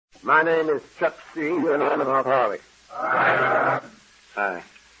My name is Chuck C., and I'm an alcoholic. Hi.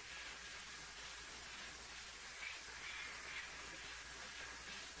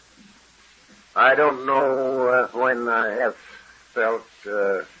 I don't know when I have felt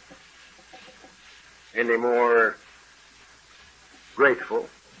any more grateful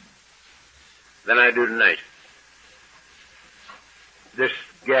than I do tonight. This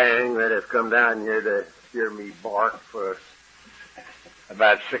gang that has come down here to hear me bark for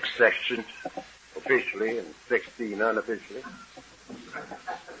about 6 sessions officially and 16 unofficially.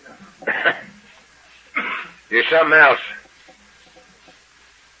 You're something else.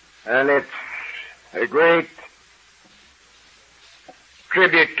 And it's a great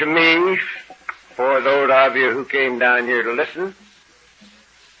tribute to me for those of you who came down here to listen.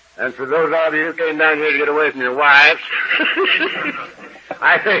 And for those of you who came down here to get away from your wives,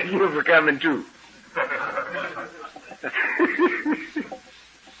 I thank you for coming too.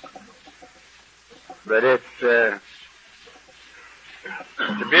 But it's a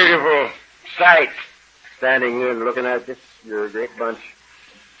beautiful sight standing here and looking at you. You're a great bunch.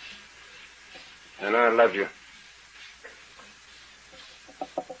 And I love you.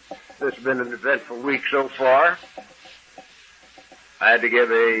 This has been an eventful week so far. I had to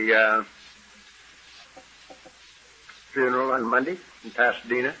give a funeral on Monday in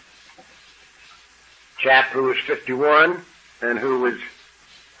Pasadena. Chap who was 51 and who was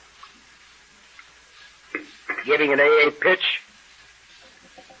getting an AA pitch.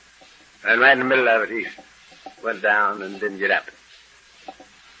 And right in the middle of it, he went down and didn't get up.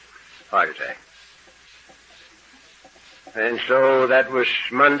 Heart attack. And so that was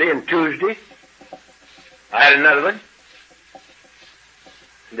Monday and Tuesday. I had another one.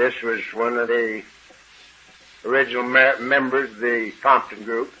 This was one of the original members of the Compton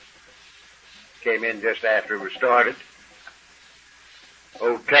group. Came in just after it was started.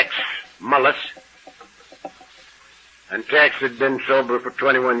 Old Tex Mullis. And Tex had been sober for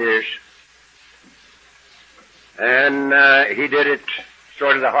 21 years. And he did it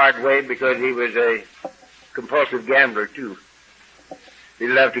sort of the hard way because he was a compulsive gambler, too. He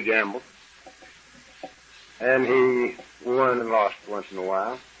loved to gamble. And he won and lost once in a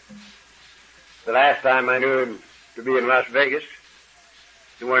while. The last time I knew him to be in Las Vegas,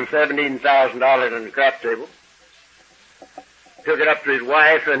 he won $17,000 on the crap table. Took it up to his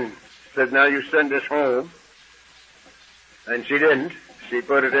wife and said, now you send this home. And she didn't. She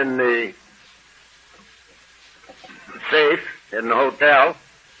put it in the safe in the hotel.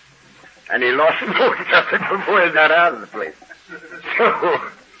 And he lost most of it before he got out of the place. So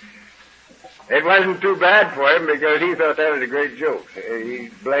it wasn't too bad for him because he thought that was a great joke. He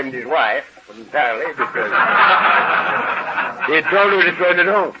blamed his wife entirely because he had told her to send it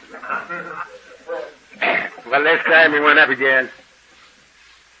home. Well, this time he went up again.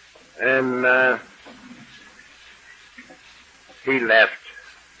 And he left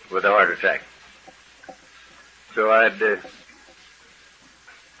with a heart attack. So I had to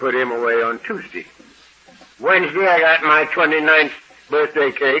put him away on Tuesday. Wednesday I got my 29th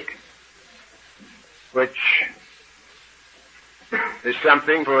birthday cake, which is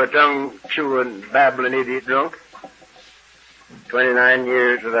something for a tongue-chewing, babbling idiot drunk. 29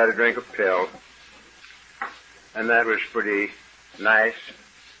 years without a drink of pill. And that was pretty nice.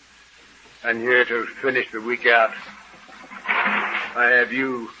 And here to finish the week out, I have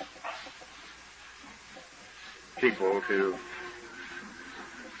you people to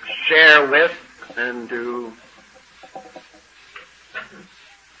share with and to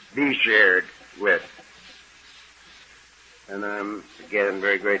be shared with. And I'm, again,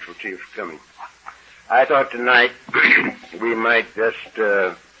 very grateful to you for coming. I thought tonight we might just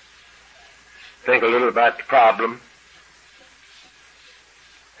think a little about the problem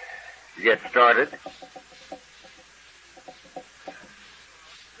to get started.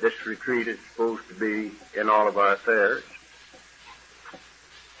 This retreat is supposed to be in all of our affairs.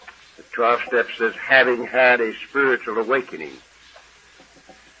 The 12 steps says, having had a spiritual awakening.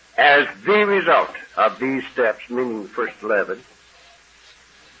 As the result of these steps, meaning the first 11,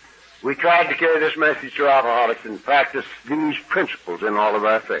 we tried to carry this message to alcoholics and practice these principles in all of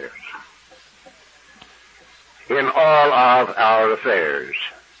our affairs. In all of our affairs.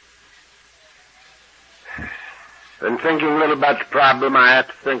 And thinking a little about the problem, I have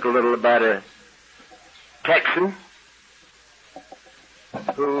to think a little about a Texan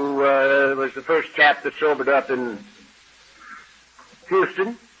who was the first chap that sobered up in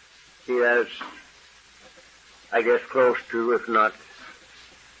Houston. He has, I guess, close to, if not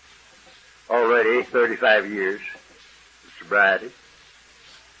already, 35 years of sobriety.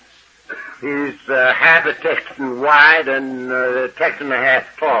 He's half a Texan wide and a Texan and a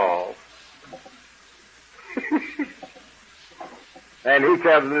half tall. And he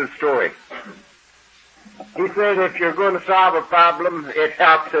tells a little story. He said if you're going to solve a problem, it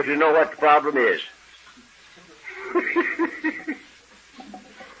helps if you know what the problem is.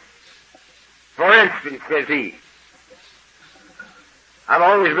 For instance, says he, I've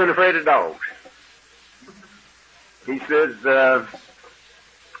always been afraid of dogs. He says,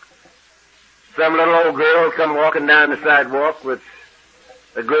 some little old girl come walking down the sidewalk with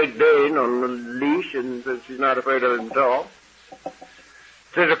a Great Dane on a leash, and says she's not afraid of him at all.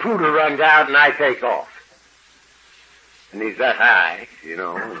 Says a poodle runs out and I take off. And he's that high, you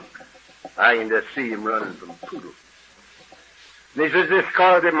know. I can just see him running from a poodle. And he says this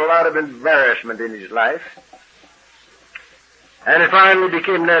caused him a lot of embarrassment in his life. And it finally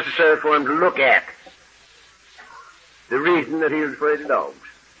became necessary for him to look at the reason that he was afraid of dogs.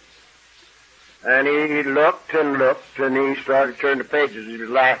 And he looked and looked, and he started to turn the pages of his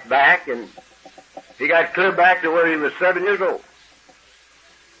life back, and he got clear back to where he was 7 years old.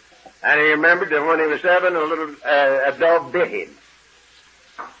 And he remembered that when he was 7, a dog bit him.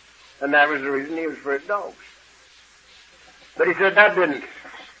 And that was the reason he was afraid of dogs. But he said that didn't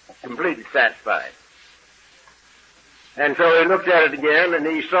completely satisfy him. And so he looked at it again, and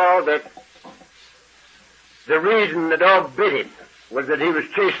he saw that the reason the dog bit him was that he was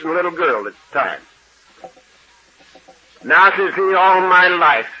chasing a little girl at the time. Now, says he, all my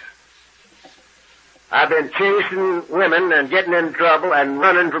life, I've been chasing women and getting in trouble and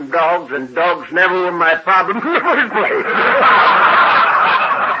running from dogs, and dogs never were my problem in the first place.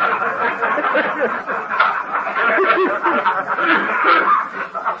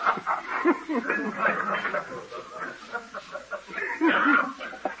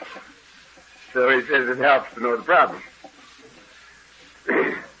 So he says it helps to know the problem.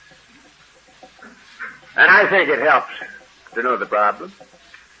 And I think it helps to know the problem.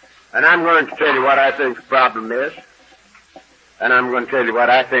 And I'm going to tell you what I think the problem is. And I'm going to tell you what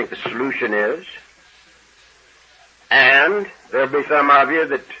I think the solution is. And there'll be some of you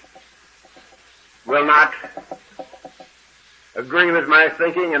that will not agree with my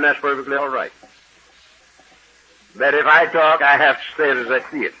thinking, and that's perfectly all right. But if I talk, I have to say it as I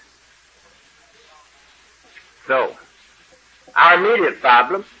see it. So, our immediate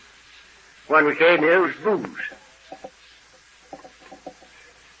problem when we came here was booze.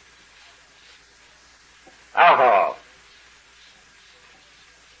 Alcohol.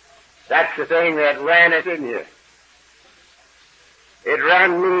 That's the thing that ran us in here. It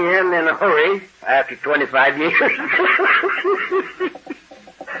ran me in a hurry after 25 years.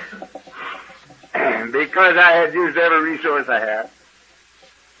 Because I had used every resource I had.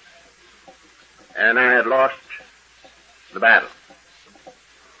 And I had lost the battle.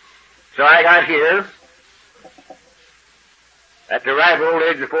 So I got here at the ripe old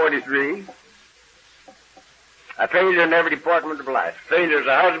age of 43, a failure in every department of life. Failure as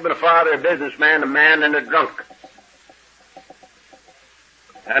a husband, a father, a businessman, a man, and a drunk.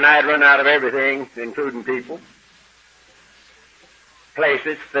 And I had run out of everything, including people,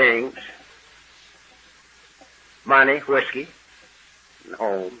 places, things, money, whiskey, and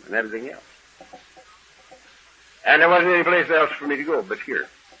home, and everything else. And there wasn't any place else for me to go but here.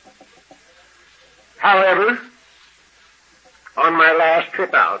 However, on my last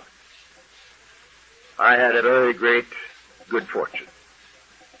trip out, I had a very great good fortune.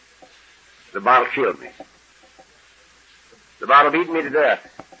 The bottle killed me. The bottle beat me to death,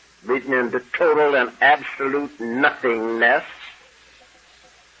 beat me into total and absolute nothingness.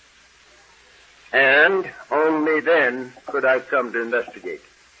 And only then could I come to investigate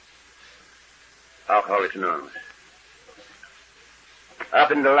Alcoholics Anonymous. Up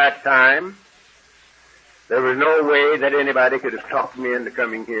until that time, there was no way that anybody could have talked me into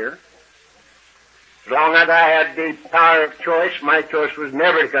coming here. As long as I had the power of choice, my choice was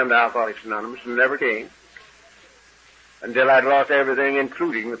never to come to Alcoholics Anonymous, and never came, until I'd lost everything,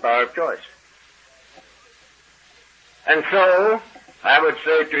 including the power of choice. And so, I would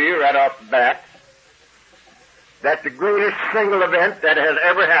say to you right off the bat, that the greatest single event that has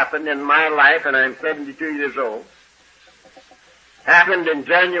ever happened in my life, and I'm 72 years old, happened in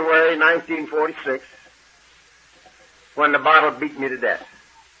January 1946, when the bottle beat me to death.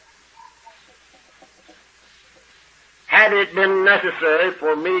 Had it been necessary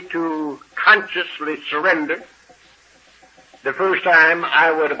for me to consciously surrender, the first time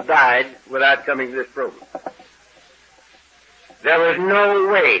I would have died without coming to this program. There was no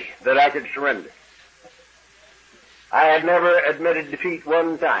way that I could surrender. I had never admitted defeat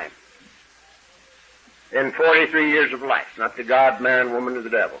one time in 43 years of life, not to God, man, woman, or the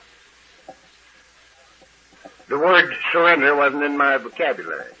devil. The word surrender wasn't in my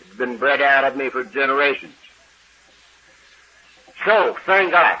vocabulary. It's been bred out of me for generations. So,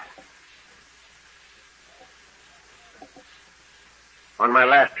 thank God, on my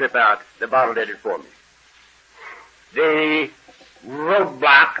last trip out, the bottle did it for me. The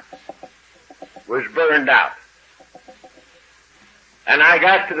roadblock was burned out. And I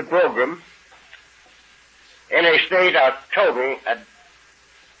got to the program in a state of total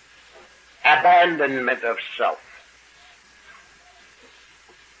abandonment of self.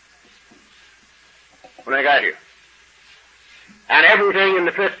 When I got here. And everything in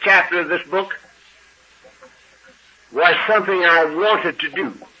the 5th chapter of this book was something I wanted to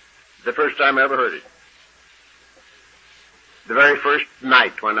do the first time I ever heard it. The very first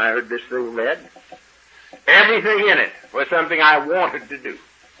night when I heard this thing read, everything in it was something I wanted to do.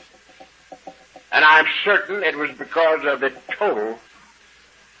 And I'm certain it was because of the total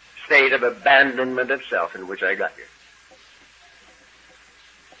state of abandonment of self in which I got here.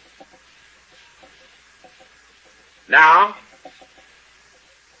 Now,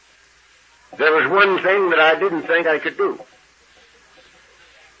 there was one thing that I didn't think I could do.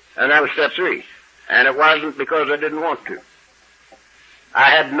 And that was step 3. And it wasn't because I didn't want to.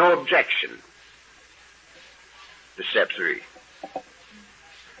 I had no objection to step 3.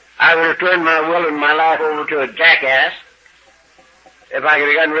 I would have turned my will and my life over to a jackass if I could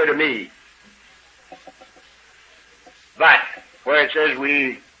have gotten rid of me. But where it says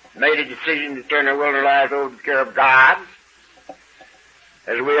we made a decision to turn our will and our lives over to the care of God,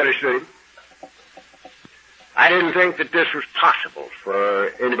 as we understood him, I didn't think that this was possible for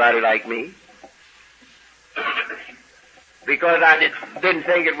anybody like me, because I didn't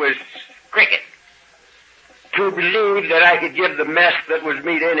think it was cricket to believe that I could give the mess that was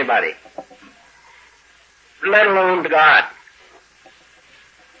me to anybody, let alone to God.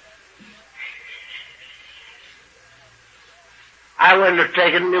 I wouldn't have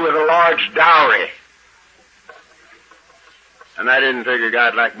taken me with a large dowry, and I didn't figure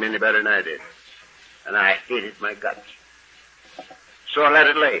God liked me any better than I did, and I hated my guts. So I let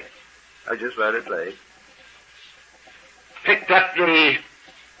it lay. I just let it lay. Picked up the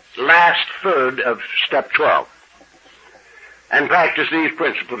last third of step 12 and practiced these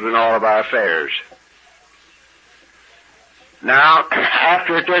principles in all of our affairs. Now,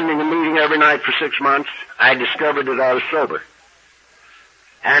 after attending a meeting every night for 6 months, I discovered that I was sober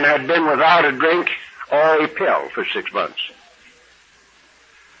and had been without a drink or a pill for 6 months,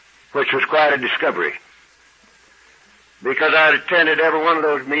 which was quite a discovery, because I had attended every one of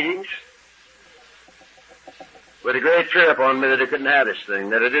those meetings with a great fear upon me that I couldn't have this thing,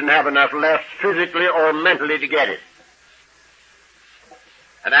 that I didn't have enough left physically or mentally to get it.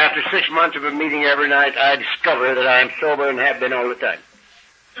 And after 6 months of a meeting every night, I discovered that I am sober and have been all the time.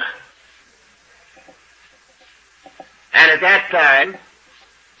 And at that time,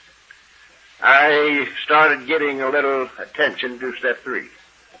 I started getting a little attention to step 3.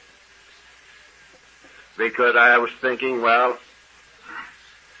 Because I was thinking, well,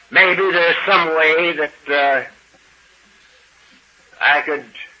 maybe there's some way that I could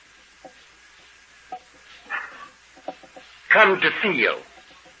come to feel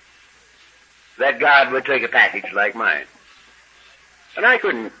that God would take a package like mine. And I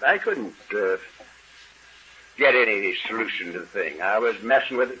couldn't get any solution to the thing. I was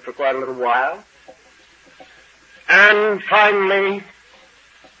messing with it for quite a little while. And finally,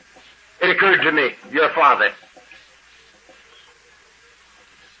 it occurred to me, your father.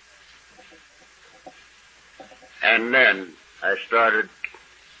 And then I started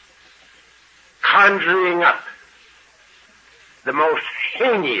conjuring up the most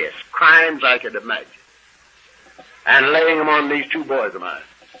heinous crimes I could imagine and laying them on these 2 boys of mine.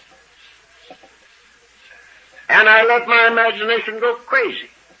 And I let my imagination go crazy,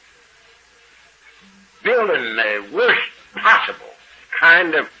 building the worst possible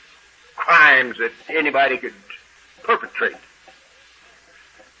kind of crimes that anybody could perpetrate.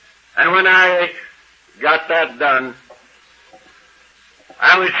 And when I got that done,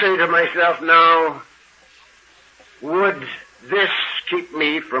 I would say to myself, now, would this keep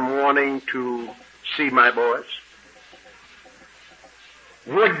me from wanting to see my boys?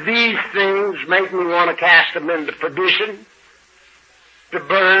 Would these things make me want to cast them into perdition, to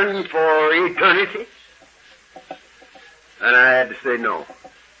burn for eternity? And I had to say no.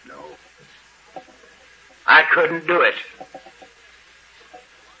 I couldn't do it.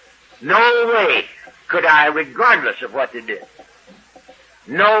 No way could I, regardless of what they did,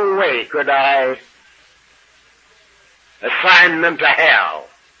 no way could I assign them to hell.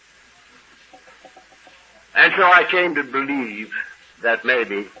 And so I came to believe that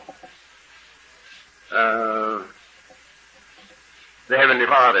maybe the Heavenly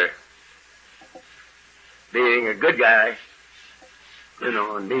Father, being a good guy,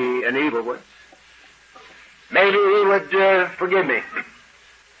 and be an evil one, maybe he would forgive me.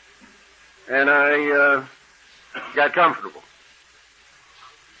 And I got comfortable.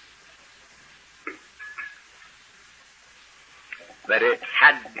 But it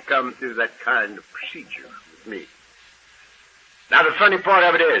had to come through that kind of procedure with me. Now the funny part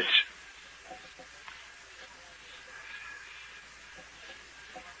of it is,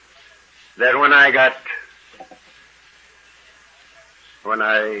 that when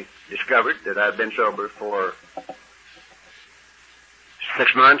I discovered that I've been sober for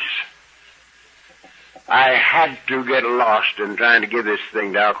 6 months, I had to get lost in trying to give this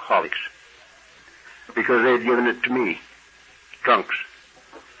thing to alcoholics. Because they'd given it to me. Drunks.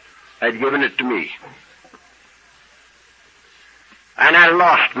 They'd given it to me. And I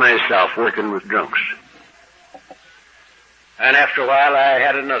lost myself working with drunks. And after a while I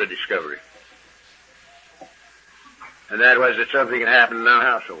had another discovery. And that was that something had happened in our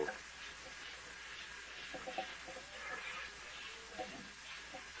household.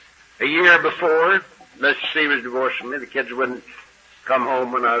 A year before, Mrs. C was divorcing me. The kids wouldn't come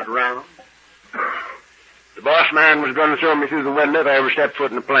home when I was around. The boss man was going to throw me through the window if I ever stepped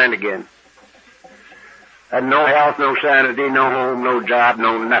foot in the plant again. Had no health, no sanity, no home, no job,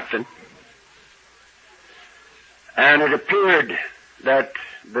 no nothing. And it appeared that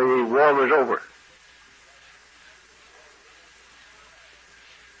the war was over.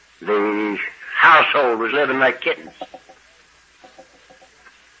 The household was living like kittens.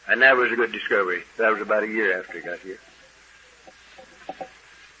 And that was a good discovery. That was about a year after I got here.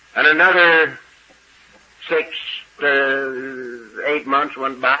 And another 6 to 8 months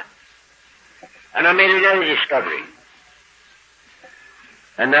went by. And I made another discovery.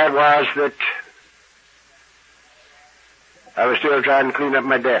 And that was that I was still trying to clean up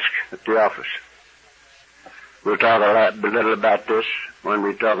my desk at the office. We'll talk a little about this when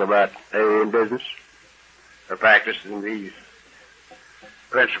we talk about AA in business, or practicing these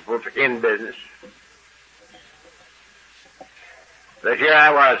principles in business. But here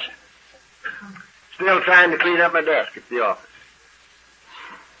I was, still trying to clean up my desk at the office.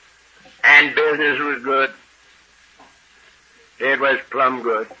 And business was good. It was plumb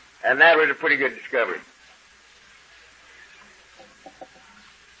good. And that was a pretty good discovery.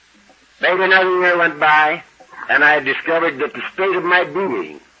 Maybe another year went by, and I discovered that the state of my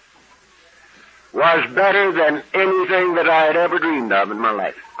being was better than anything that I had ever dreamed of in my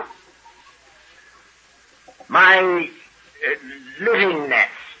life. My livingness,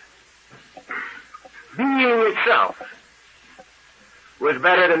 being itself, was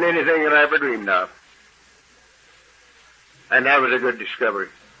better than anything that I ever dreamed of. And that was a good discovery.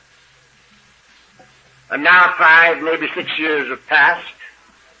 And now 5, maybe 6 years have passed,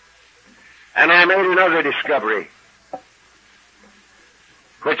 and I made another discovery,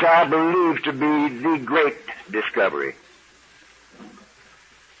 which I believe to be the great discovery.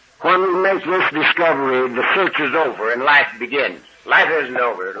 When we make this discovery, the search is over and life begins. Life isn't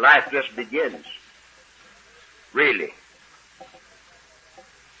over. Life just begins. Really.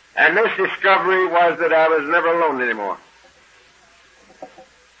 And this discovery was that I was never alone anymore.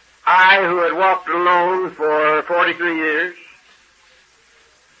 I, who had walked alone for 43 years,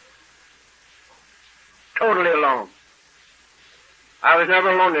 totally alone. I was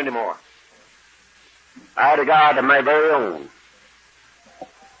never alone anymore. I had a God of my very own.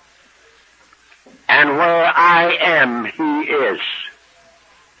 And where I am, He is.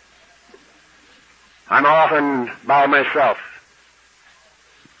 I'm often by myself,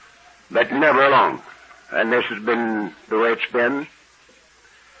 but never alone. And this has been the way it's been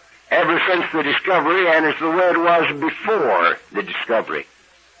ever since the discovery, and it's the way it was before the discovery.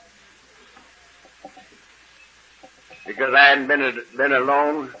 Because I hadn't been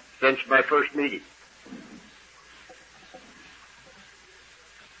alone since my first meeting.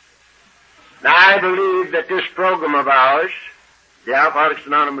 Now, I believe that this program of ours, the Alcoholics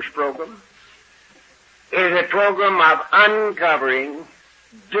Anonymous program, is a program of uncovering,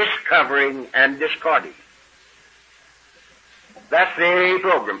 discovering, and discarding. That's the AA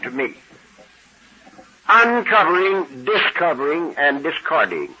program to me. Uncovering, discovering, and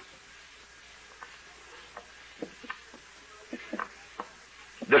discarding.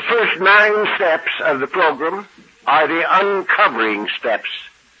 The first 9 steps of the program are the uncovering steps.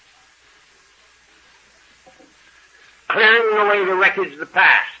 Clearing away the wreckage of the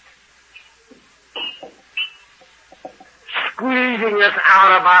past. Squeezing us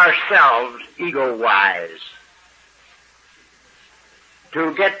out of ourselves, ego-wise,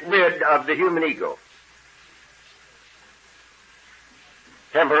 to get rid of the human ego.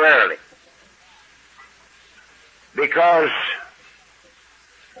 Temporarily. Because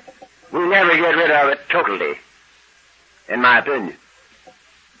we never get rid of it totally, in my opinion.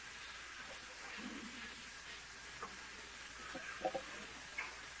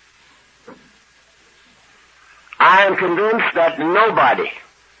 I am convinced that nobody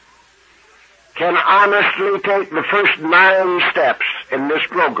can honestly take the first 9 steps in this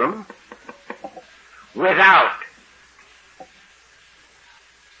program without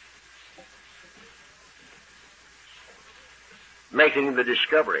making the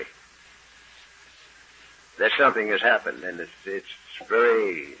discovery that something has happened, and it's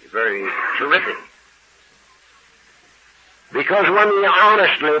very, very terrific. Because when we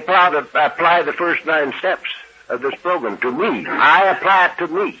honestly apply the first 9 steps of this program to me, I apply it to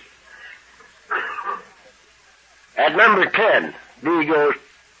me. At number 10, the ego is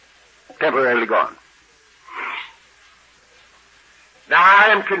temporarily gone. Now I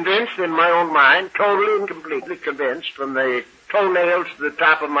am convinced in my own mind, totally and completely convinced, from the toenails to the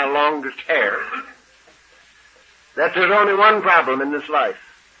top of my longest hair, that there's only one problem in this life.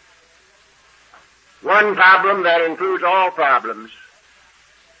 One problem that includes all problems.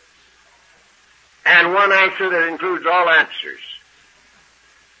 And one answer that includes all answers.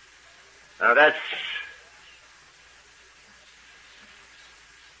 Now that's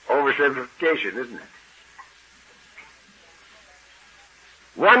oversimplification, isn't it?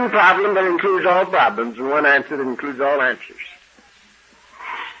 One problem that includes all problems and one answer that includes all answers.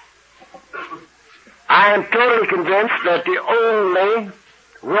 I am totally convinced that the only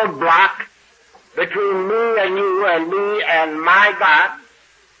roadblock between me and you and me and my God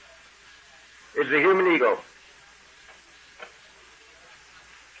is the human ego.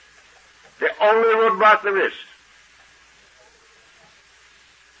 The only roadblock there is.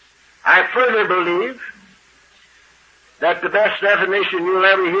 I further believe that the best definition you'll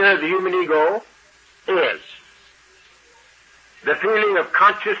ever hear of the human ego is the feeling of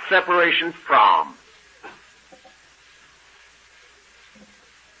conscious separation from.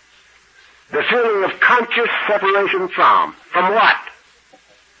 The feeling of conscious separation from. From what?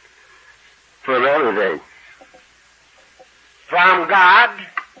 From everything. From God,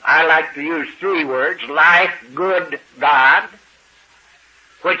 I like to use 3 words, life, good, God,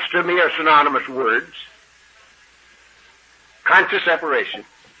 which to me are synonymous words. Conscious separation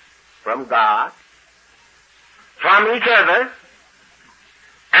from God, from each other,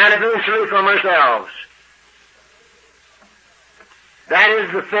 and eventually from ourselves. That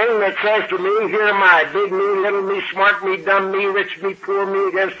is the thing that says to me, here am I, big me, little me, smart me, dumb me, rich me, poor me,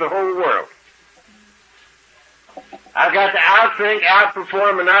 against the whole world. I've got to outthink,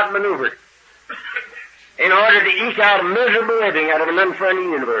 outperform, and outmaneuver in order to eke out a miserable living out of an unfriendly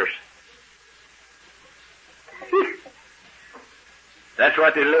universe. That's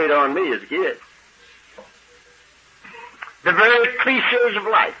what they laid on me as a kid. The very cliches of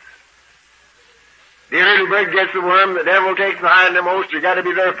life. The early bird gets the worm, the devil takes the hindmost, you got to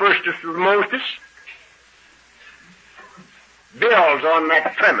be there firstest to the mostest. Builds on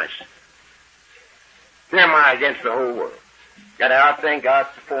that premise. Here am I against the whole world. Got to outthink,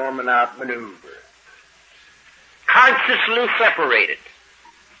 outperform, and outmaneuver. Consciously separated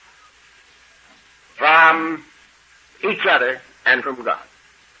from each other and from God.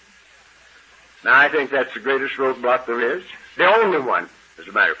 Now I think that's the greatest roadblock there is. The only one, as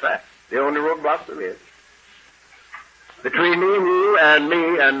a matter of fact. The only roadblock there is. Between me and you and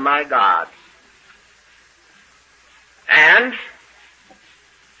me and my God. And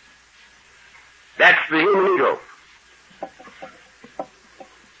that's the human ego.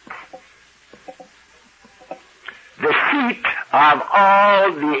 The seat of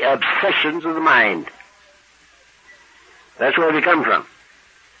all the obsessions of the mind. That's where they come from.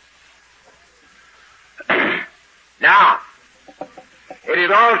 Now, it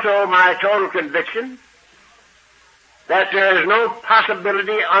is also my total conviction that there is no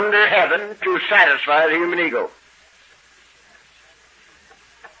possibility under heaven to satisfy the human ego.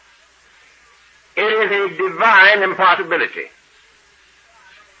 It is a divine impossibility.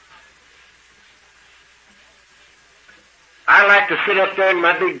 I like to sit up there in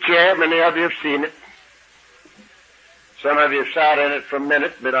my big chair. Many of you have seen it. Some of you have sat in it for a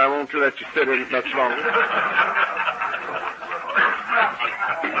minute, but I won't let you sit in it much longer.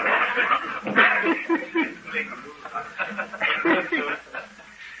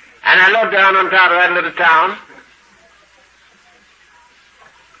 And I look down on top of that little town,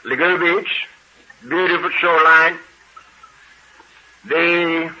 Laguna Beach, beautiful shoreline,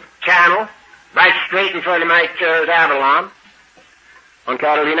 the channel, right straight in front of my chair is Avalon on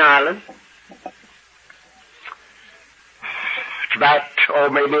Catalina Island. It's about,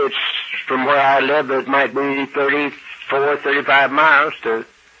 maybe it's from where I live, it might be 34, 35 miles to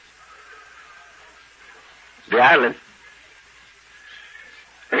the island.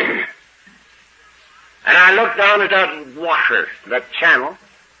 And I looked down at that water, that channel,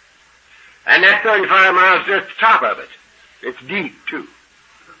 and that 35 miles just the top of it. It's deep, too.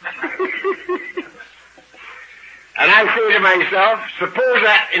 And I say to myself, suppose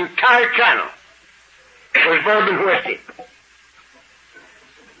that entire channel was bourbon whiskey.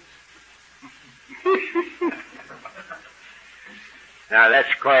 Now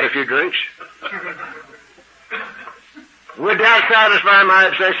that's quite a few drinks. Would that satisfy my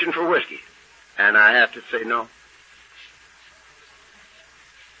obsession for whiskey? And I have to say no.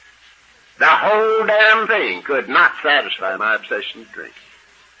 The whole damn thing could not satisfy my obsession to drink.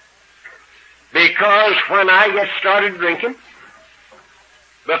 Because when I get started drinking,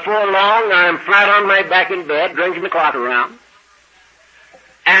 before long I'm flat on my back in bed, drinking the clock around.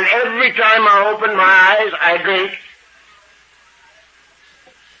 And every time I open my eyes, I drink.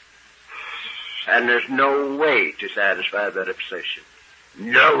 And there's no way to satisfy that obsession.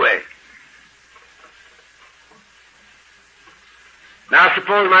 No way. Now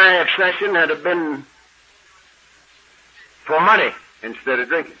suppose my obsession had have been for money instead of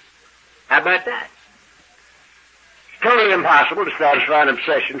drinking. How about that? It's totally impossible to satisfy an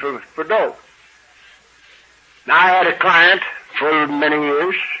obsession for dough. Now I had a client for many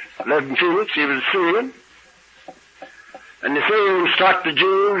years, lived in Phoenix, he was a Syrian. And the Syrians taught the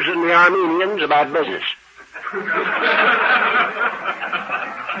Jews and the Armenians about business.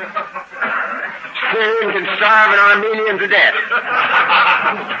 Syrian can starve an Armenian to death.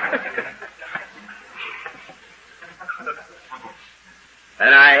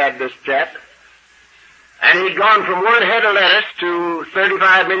 And I had this chap, and he'd gone from one head of lettuce to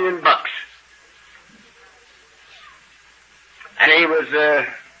 $35 million. And he was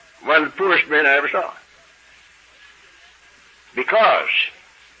one of the poorest men I ever saw. Because,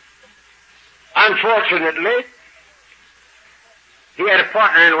 unfortunately, he had a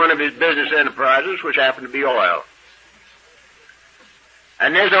partner in one of his business enterprises, which happened to be oil.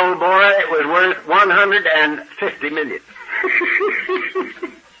 And this old boy was worth $150 million.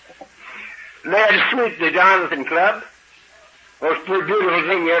 They had a suite, the Jonathan Club. Most beautiful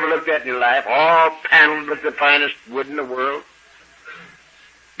thing you ever looked at in your life. All paneled with the finest wood in the world.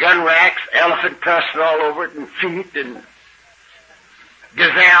 Gun racks, elephant tusks all over it, and feet, and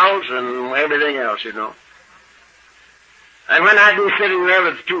gazelles, and everything else, you know. And when I'd be sitting there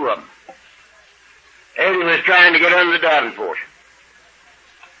with the two of them, Eddie was trying to get under the Davenport.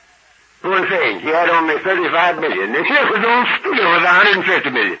 Poor thing, he had only $35 million. And here was old Steele with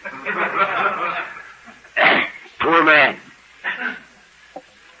 $150 million. Poor man.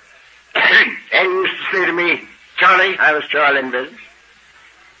 Eddie used to say to me, Charlie, I was Charlie in business,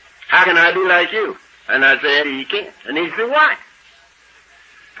 how can I be like you? And I'd say, Eddie, you can't. And he'd say, why?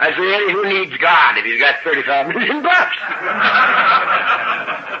 I say, Eddie, who needs God if he's got $35 million?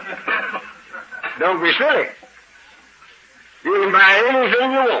 Don't be silly. You can buy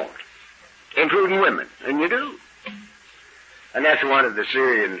anything you want, including women, and you do. And that's one of the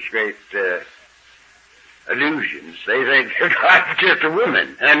Syrians' great illusions. They think they're God's gift to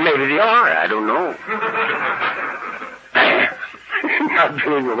women, and maybe they are, I don't know. Not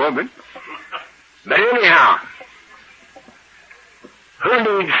being a woman. But anyhow,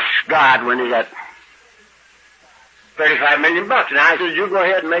 who needs God when he got $35 million? And I said, you go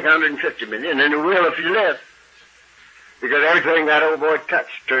ahead and make $150 million, and you will if you live. Because everything that old boy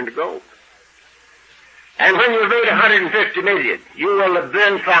touched turned to gold. And when you've made $150 million, you will have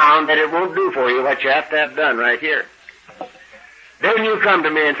then found that it won't do for you what you have to have done right here. Then you come to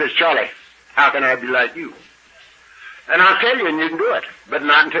me and says, Charlie, how can I be like you? And I'll tell you, and you can do it, but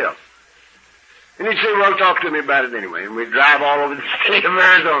not until. And he'd say, well, talk to me about it anyway. And we'd drive all over the state of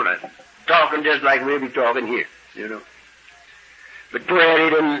Arizona, talking just like we'll be talking here, you know. But poor Eddie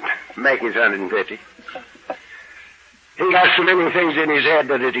didn't make his 150. He got so many things in his head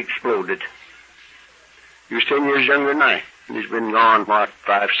that it exploded. He was 10 years younger than I, and he's been gone, 5,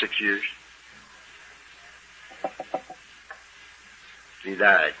 6 years. He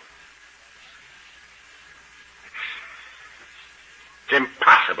died. It's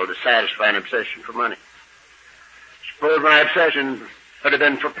impossible to satisfy an obsession for money. Suppose my obsession would have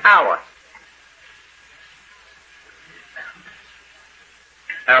been for power.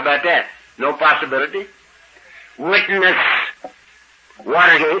 How about that? No possibility. Witness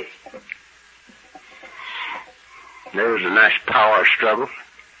Watergate. There was a nice power struggle.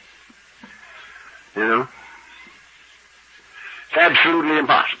 You know? It's absolutely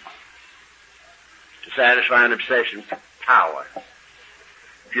impossible to satisfy an obsession for power.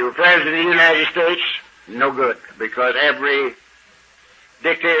 If you were president of the United States, no good, because every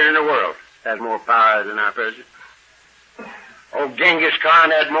dictator in the world has more power than our president. Old Genghis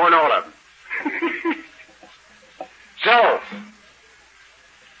Khan had more than all of them. So,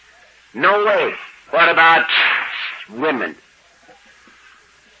 no way. What about women?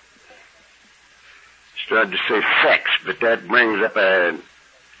 Started to say sex, but that brings up a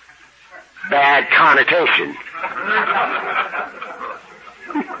bad connotation.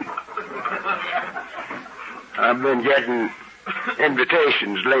 I've been getting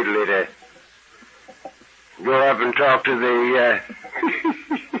invitations lately to go up and talk to the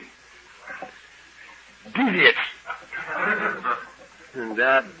deviants. And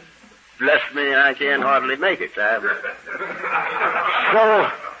bless me, I can't hardly make it. So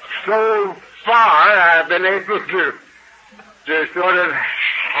far, I've been able to sort of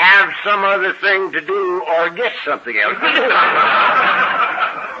have some other thing to do or get something else to do.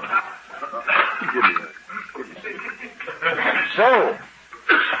 So,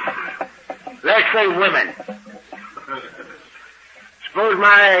 let's say women. Suppose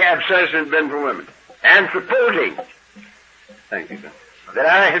my obsession had been for women. And supposing, thank you, sir, that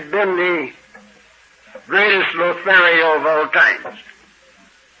I had been the greatest Lothario of all times.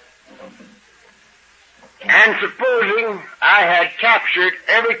 And supposing I had captured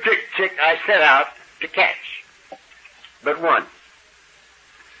every trick chick I set out to catch, but one.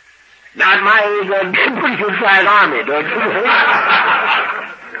 Now at my age, I've been a pretty good-sized army, don't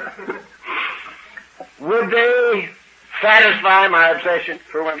you? Would they satisfy my obsession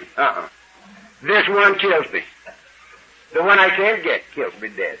for women? This one kills me. The one I can't get kills me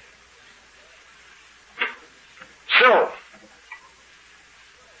dead. So,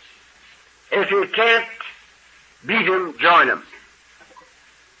 if you can't beat him, join him.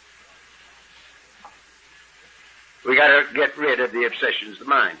 We gotta get rid of the obsessions of the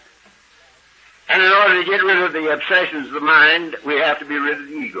mind. And in order to get rid of the obsessions of the mind, we have to be rid of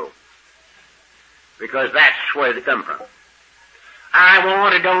the ego. Because that's where they come from. I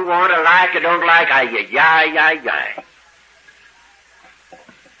want, I don't want, I like, I don't like, I.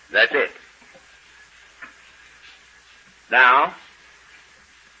 That's it. Now,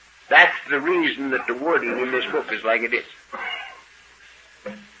 that's the reason that the wording in this book is like it is.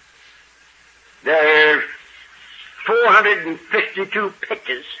 There are 452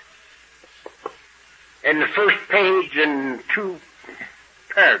 pictures in the first page and 2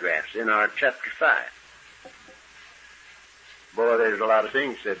 paragraphs in our chapter 5. Boy, there's a lot of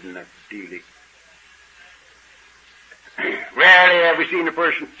things said in that deal. Rarely have we seen a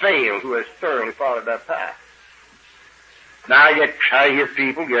person fail who has thoroughly followed that path. Now I hear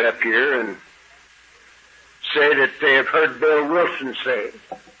people get up here and say that they have heard Bill Wilson say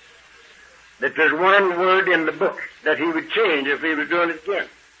that there's one word in the book that he would change if he was doing it again.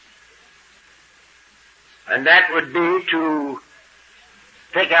 And that would be to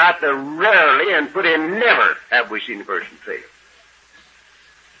take out the rarely and put in never have we seen a person fail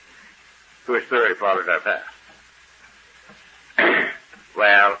who has thoroughly followed our path.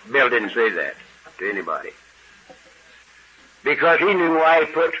 Well, Bill didn't say that to anybody, because he knew why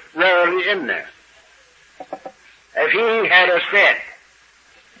he put rarely in there. If he had said,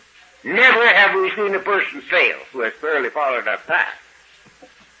 never have we seen a person fail who has thoroughly followed our path,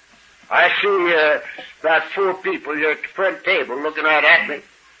 I see about 4 people here at the front table looking right at me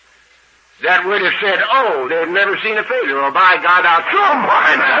that would have said, oh, they've never seen a failure, or by God, I'll throw them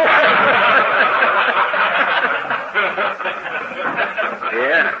one.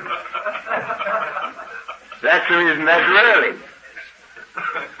 Yeah. That's the reason that's rarely.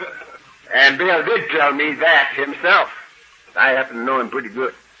 And Bill did tell me that himself. I happen to know him pretty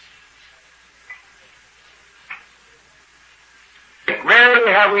good.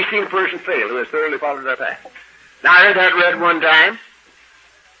 Rarely have we seen a person fail who has thoroughly followed our path. Now, I heard that read one time,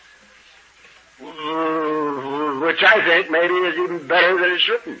 which I think maybe is even better than it's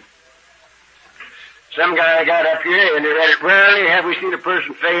written. Some guy got up here and he read it, rarely have we seen a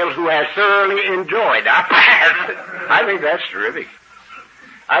person fail who has thoroughly enjoyed our path. I think that's terrific.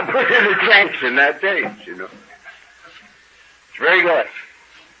 I put in the thanks in that page, you know. It's very good.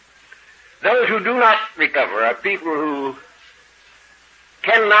 Those who do not recover are people who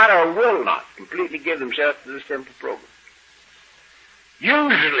cannot or will not completely give themselves to this simple program.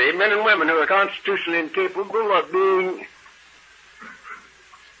 Usually, men and women who are constitutionally incapable of being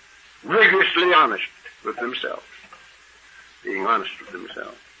rigorously honest with themselves. Being honest with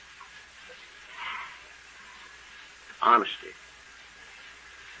themselves. Honesty.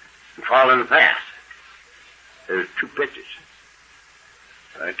 And following the path. There's 2 pictures.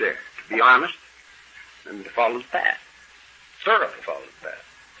 Right there. To be honest and to follow the path. Thoroughly follow the path.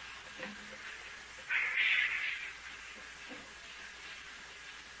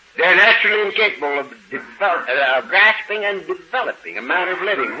 They're naturally incapable of grasping and developing a manner of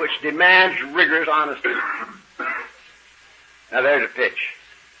living which demands rigorous honesty. Now there's a pitch.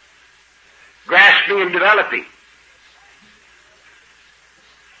 Grasping and developing.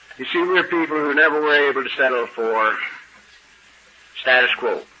 You see, we're people who never were able to settle for status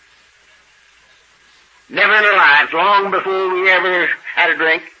quo. Never in our lives, long before we ever had a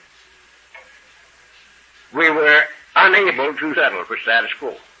drink, we were unable to settle for status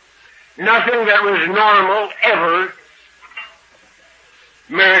quo. Nothing that was normal ever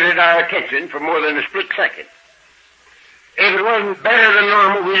merited our attention for more than a split second. If it wasn't better than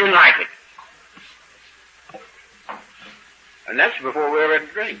normal, we didn't like it. And that's before we ever had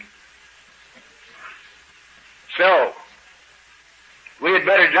a drink. So, we had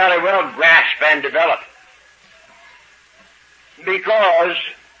better jolly well grasp and develop. Because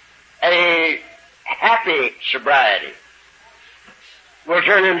a happy sobriety will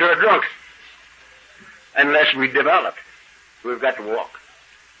turn into a drunk unless we develop. We've got to walk.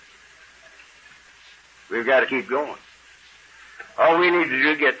 We've got to keep going. All we need to do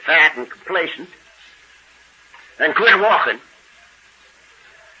is get fat and complacent and quit walking,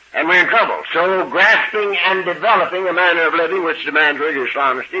 and we're in trouble. So grasping and developing a manner of living which demands rigorous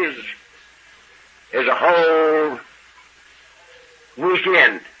honesty is a whole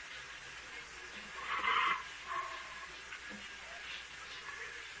weekend.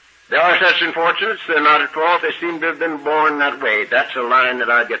 There are such unfortunates, they're not at fault, they seem to have been born that way. That's a line that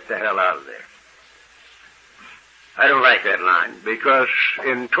I get the hell out of there. I don't like that line, because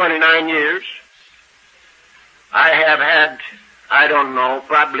in 29 years, I have had, I don't know,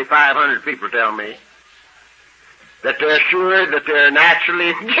 probably 500 people tell me that they're sure that they're naturally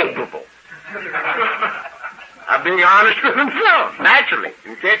incapable of being honest with themselves, naturally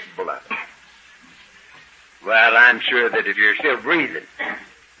incapable of it. Well, I'm sure that if you're still breathing,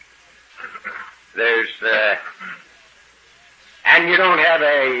 there's, and you don't have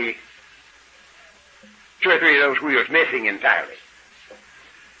two or three of those wheels missing entirely.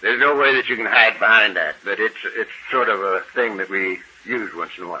 There's no way that you can hide behind that, but it's sort of a thing that we use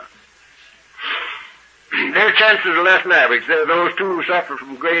once in a while. Their chances are less than average. There are those too who suffer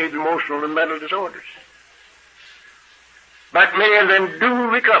from grave emotional and mental disorders. But many of them do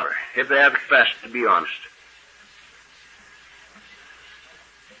recover if they have the capacity to be honest.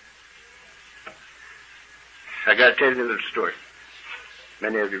 I got to tell you a little story.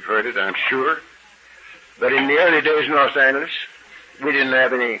 Many of you have heard it, I'm sure. But in the early days in Los Angeles, we didn't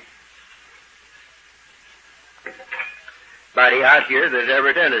have anybody out here that ever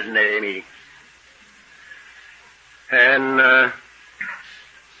attended an AA meeting. And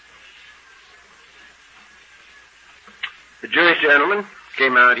the Jewish gentleman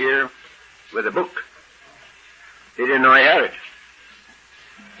came out here with a book. He didn't know he had it.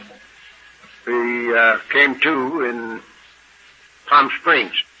 He came to in Palm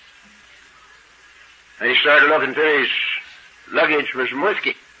Springs. And he started looking through his luggage for some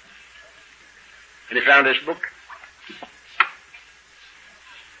whiskey. And he found this book.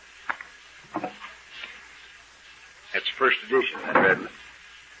 That's the first edition, I read it.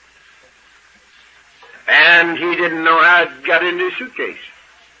 And he didn't know how it got into his suitcase.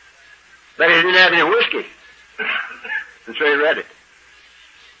 But he didn't have any whiskey. And so he read it.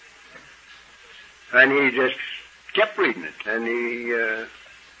 And he just kept reading it. And he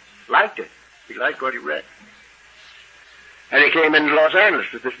liked it. He liked what he read. And he came into Los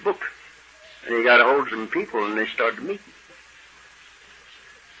Angeles with this book. And he got a hold of some people and they started meeting.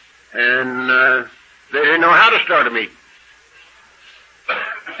 And they didn't know how to start a meeting.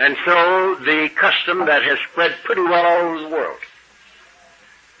 And so the custom that has spread pretty well all over the world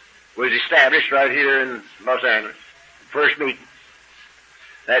was established right here in Los Angeles. First meeting.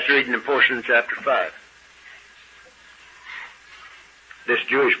 That's reading in portion chapter 5. This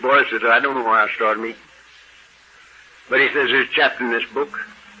Jewish boy says, I don't know how to start a meeting. But he says there's a chapter in this book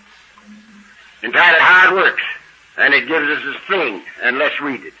entitled How It Works. And it gives us this thing, and let's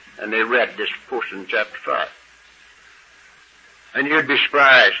read it. And they read this portion chapter 5. And you'd be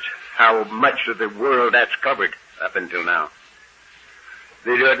surprised how much of the world that's covered up until now.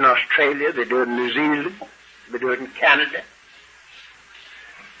 They do it in Australia, they do it in New Zealand, they do it in Canada,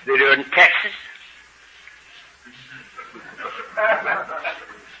 they do it in Texas.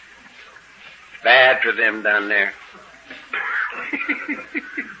 It's bad for them down there.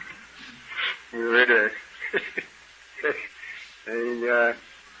 We were at a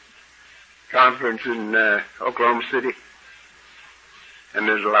conference in Oklahoma City, and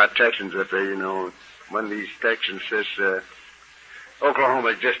there's a lot of Texans up there, you know. One of these Texans says, Oklahoma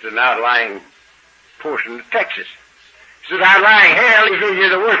is just an outlying portion of Texas. Says, I lie hell. He says, you're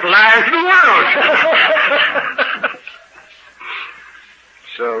the worst liars in the world.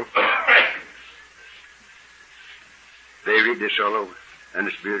 So, they read this all over, and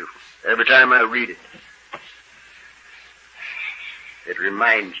it's beautiful. Every time I read it, it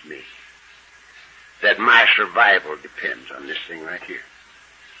reminds me that my survival depends on this thing right here.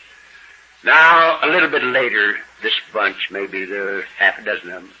 Now, a little bit later, this bunch, maybe there are half a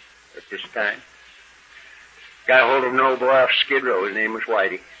dozen of them at this time, got a hold of an old boy off Skid Row. His name was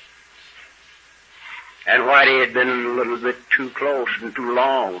Whitey. And Whitey had been a little bit too close and too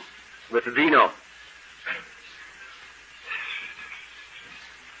long with Vino.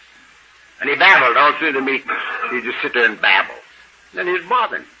 And he babbled all through the meeting. He'd just sit there and babble. And he was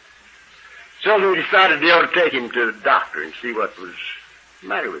bothering. So they decided they ought to take him to the doctor and see what was the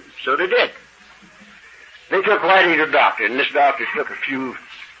matter with him. So they did. They took Whitey to the doctor, and this doctor took a few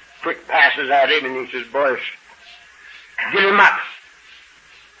quick passes at him, and he says, boys, give him up.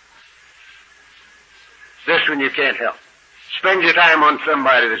 This one you can't help. Spend your time on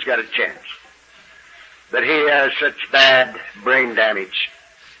somebody that's got a chance. But he has such bad brain damage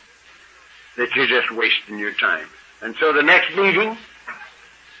that you're just wasting your time. And so the next meeting, of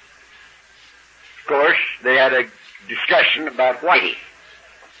course, they had a discussion about Whitey.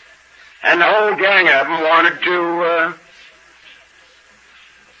 And the whole gang of them wanted to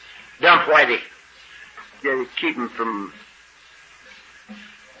dump Whitey. Keep him from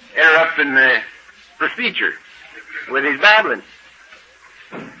interrupting the procedure with his babbling.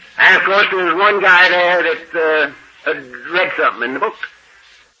 And of course there was one guy there that had read something in the book.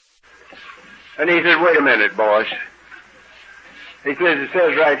 And he said, wait a minute, boys. He says, it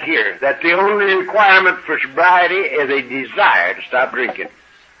says right here that the only requirement for sobriety is a desire to stop drinking.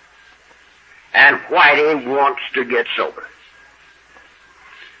 And Whitey wants to get sober.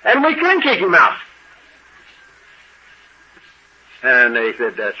 And we can kick him out. And they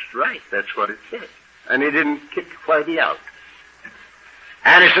said, that's right, that's what it said. And he didn't kick Whitey out.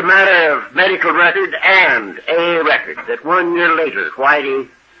 And it's a matter of medical record and a record that 1 year later, Whitey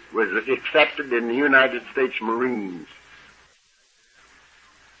was accepted in the United States Marines.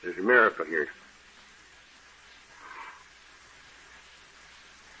 There's a miracle here.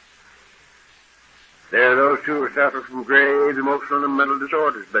 There are those who suffer from grave emotional and mental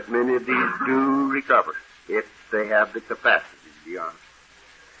disorders, but many of these do recover if they have the capacity, to be honest.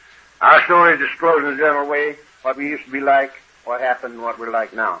 Our story discloses in a general way what we used to be like, what happened, and what we're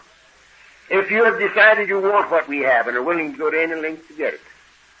like now. If you have decided you want what we have and are willing to go to any length to get it,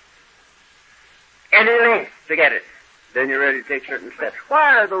 then you're ready to take certain steps.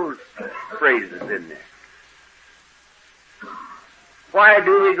 Why are those phrases in there? Why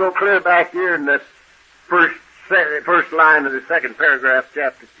do we go clear back here in the first line of the second paragraph,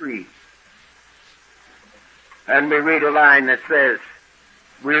 chapter 3? And we read a line that says,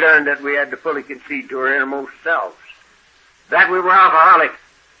 we learned that we had to fully concede to our innermost selves that we were alcoholic.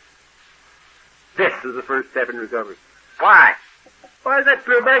 This is the first step in recovery. Why? Why is that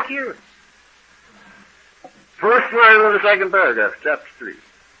clear back here? First line of the second paragraph, chapter 3.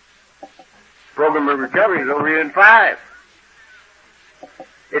 Program of recovery is over here in 5.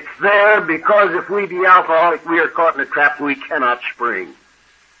 It's there because if we be alcoholic, we are caught in a trap we cannot spring.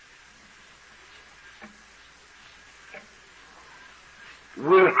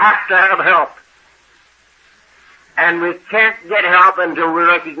 We have to have help. And we can't get help until we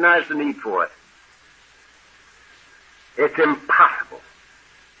recognize the need for it. It's impossible.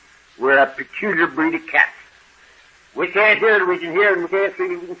 We're a peculiar breed of cats. We can't hear it, we can hear it, and we can't see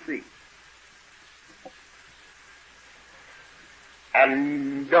it, we can see.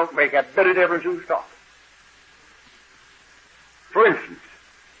 And don't make a bit of difference who's talking. For instance,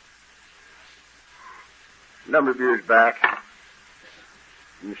 a number of years back,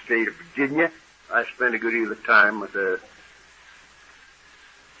 in the state of Virginia, I spent a good deal of time with a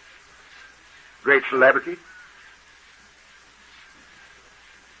great celebrity,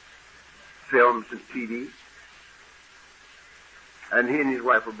 films and TV, and he and his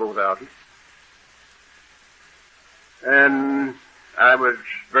wife were both outies. And I was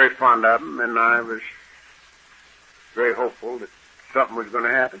very fond of him, and I was very hopeful that something was going to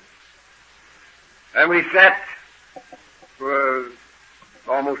happen. And we sat for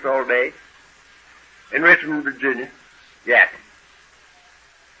almost all day in Richmond, Virginia, yapping.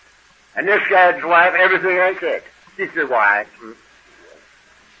 And this guy's wife, everything I said. She said, why,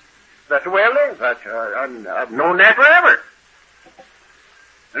 that's the way I live. I've known that forever.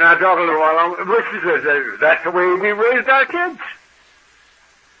 And I talked a little while longer. She says, that's the way we raised our kids.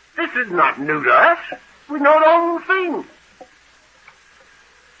 This is not new to us. We know the whole thing.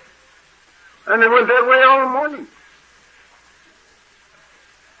 And they went that way all morning.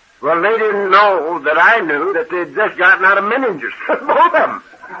 Well, they didn't know that I knew that they'd just gotten out of Meningers. Both of them.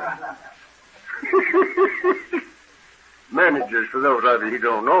 Meningers, for those of you who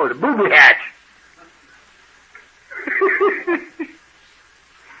don't know, is a booby hatch.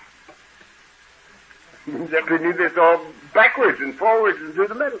 Except we knew this all backwards and forwards and through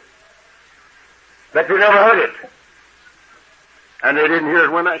the middle. But they never heard it. And they didn't hear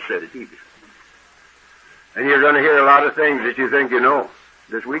it when I said it either. And you're going to hear a lot of things that you think you know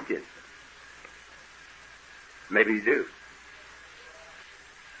this weekend. Maybe you do.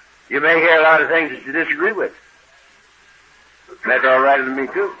 You may hear a lot of things that you disagree with. That's all right with me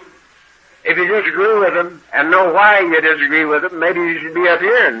too. If you disagree with them and know why you disagree with them, maybe you should be up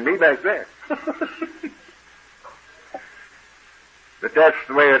here and me back there. But that's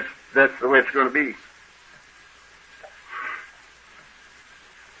the way it's going to be.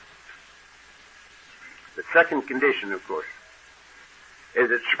 The second condition, of course, is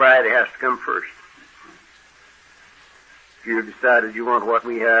that sobriety has to come first. If you've decided you want what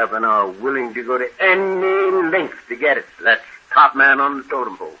we have and are willing to go to any length to get it, that's top man on the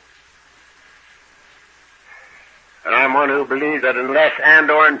totem pole. And I'm one who believes that unless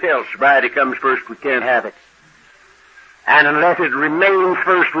and or until sobriety comes first, we can't have it. And unless it remains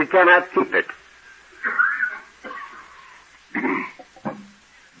first, we cannot keep it.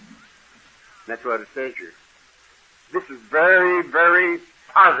 That's what it says here. This is very, very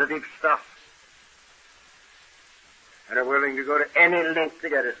positive stuff. And are willing to go to any length to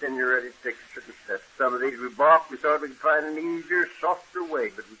get it, then you're ready to take certain steps. Some of these we balked. We thought we could find an easier, softer way,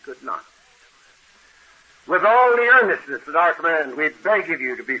 but we could not. With all the earnestness at our command, we beg of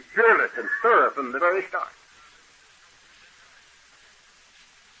you to be fearless and thorough from the very start.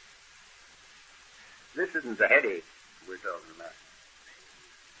 This isn't a headache we're talking about.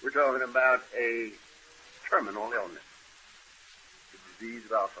 We're talking about a terminal illness. The disease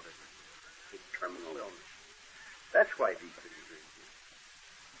of alcoholism. A terminal illness. That's why these things are important.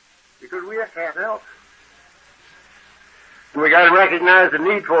 Because we have to have help. And we got to recognize the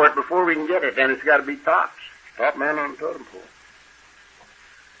need for it before we can get it, and it's got to be tops. Top man on the totem pole.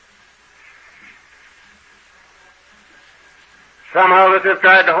 Some of us have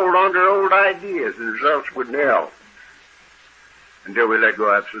tried to hold on to old ideas, and the results were nil until we let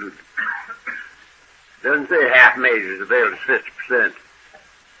go absolutely. It doesn't say half measures avail to 50%.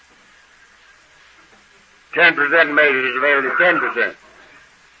 10% measures avail to 10%.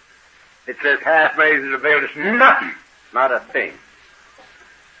 It says half measures avail to nothing, not a thing.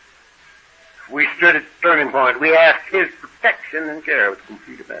 We stood at the turning point. We asked His protection and care with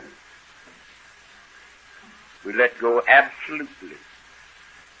complete abandon. We let go absolutely.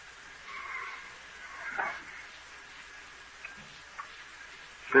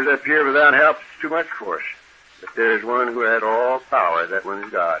 Sit up here without help is too much for us. But there is one who had all power. That one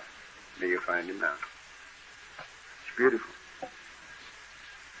is God. May you find Him now. It's beautiful.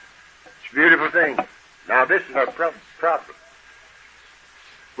 It's a beautiful thing. Now this is our problem.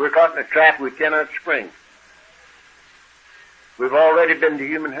 We're caught in a trap we cannot spring. We've already been to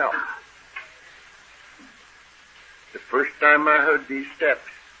human help. The first time I heard these steps,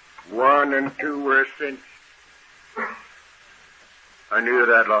 1 and 2 were a cinch. I knew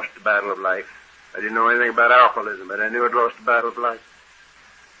that I'd lost the battle of life. I didn't know anything about alcoholism, but I knew I'd lost the battle of life.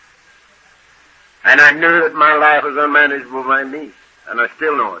 And I knew that my life was unmanageable by me, and I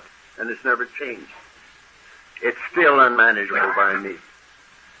still know it, and it's never changed. It's still unmanageable by me.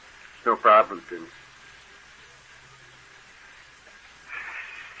 It's no problem to me.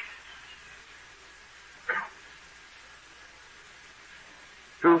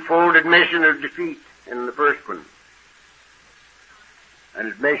 Twofold admission of defeat in the first one, and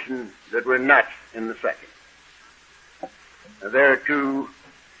admission that we're nuts in the second. Now, there are two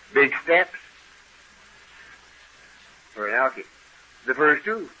big steps for an alky. The first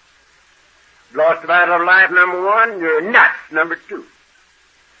two. Lost the battle of life, number 1, you're nuts, number 2.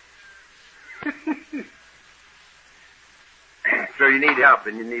 So you need help,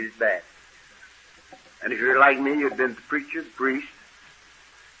 and you need it bad. And if you're like me, you've been the preacher, the priest,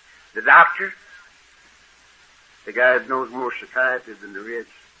 the doctor, the guy that knows more psychiatry than there is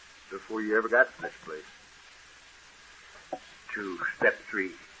before you ever got to this place. To step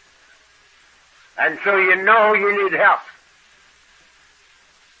 3. And so you know you need help.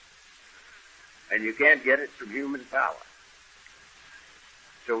 And you can't get it from human power.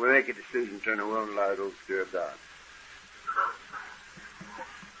 So we make a decision, turn the will and allow those fear of God.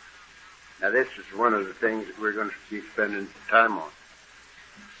 Now this is one of the things that we're going to be spending time on.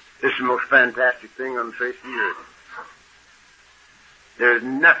 This is the most fantastic thing on the face of the earth. There's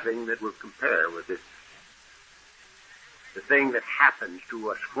nothing that will compare with this. the thing that happens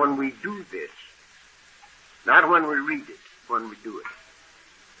to us when we do this. Not when we read it, when we do it.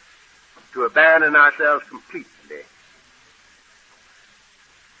 To abandon ourselves completely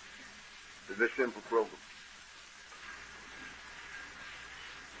to this simple program.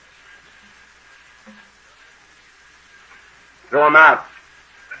 Throw them out.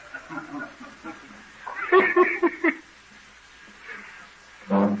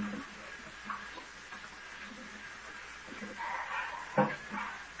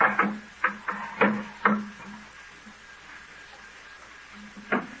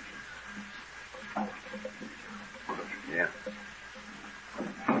 Yeah.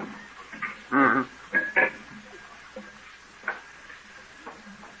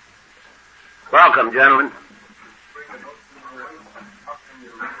 Welcome, gentlemen.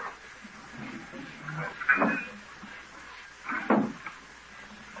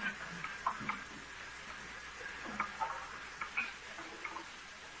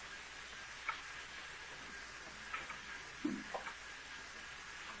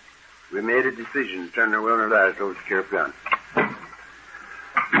 We made a decision to turn our will and our lives over to Sheriff Gunn.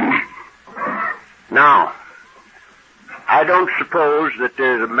 Now, I don't suppose that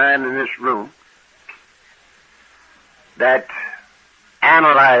there's a man in this room that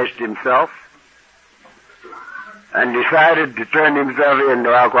analyzed himself and decided to turn himself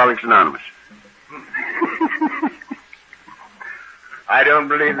into Alcoholics Anonymous. I don't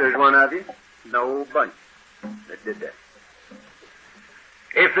believe there's one of you, no bunch, that did that.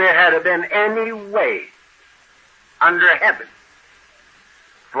 If there had been any way under heaven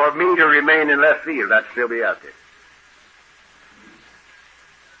for me to remain in left field, I'd still be out there.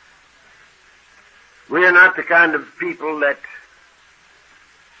 We are not the kind of people that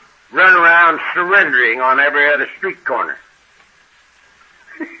run around surrendering on every other street corner.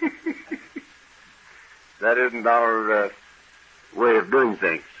 That isn't our way of doing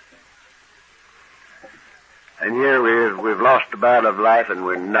things. And here we've lost the battle of life and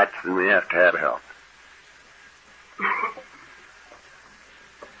we're nuts and we have to have help.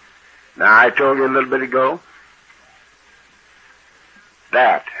 Now, I told you a little bit ago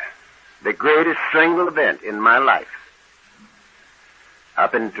that the greatest single event in my life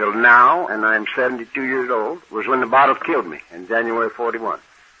up until now, and I'm 72 years old, was when the bottle killed me in January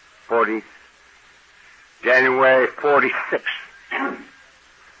 46.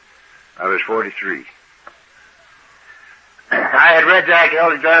 I was 43. I had read Jack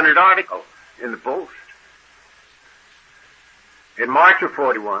Alexander's article in the Post in March of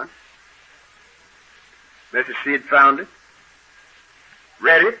 41. Mrs. C had found it,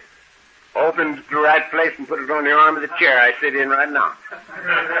 read it, opened it to the right place and put it on the arm of the chair I sit in right now.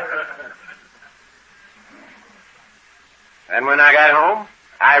 And when I got home,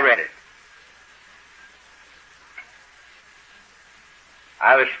 I read it.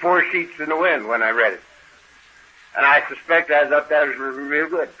 I was 4 sheets in the wind when I read it. And I suspect I thought that was real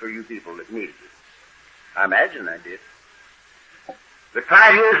good for you people that needed it. I imagine I did. But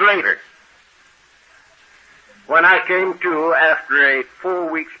 5 years later, when I came to after a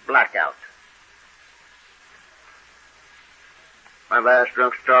 4 weeks blackout, my last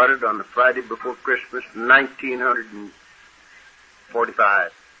drunk started on the Friday before Christmas,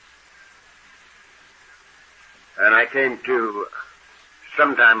 1945. And I came to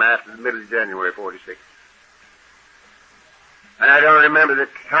sometime after the middle of January 46. And I don't remember the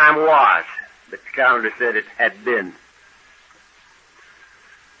time was, but the calendar said it had been.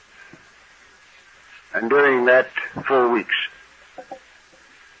 And during that 4 weeks,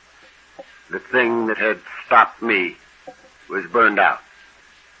 the thing that had stopped me was burned out.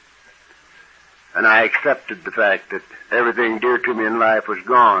 And I accepted the fact that everything dear to me in life was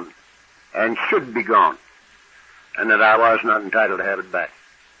gone and should be gone, and that I was not entitled to have it back.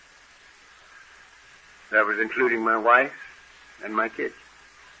 That was including my wife and my kids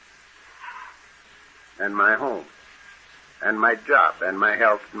and my home and my job and my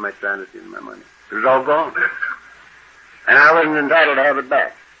health and my sanity and my money. It was all gone. And I wasn't entitled to have it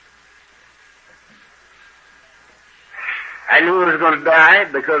back. I knew I was going to die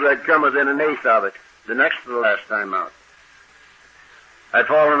because I'd come within an eighth of it, the next to the last time out. I'd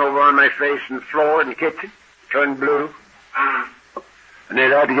fallen over on my face in the floor in the kitchen, turned blue, and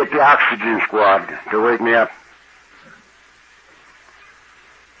they'd had to get the oxygen squad to wake me up.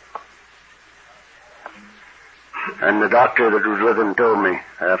 And the doctor that was with him told me,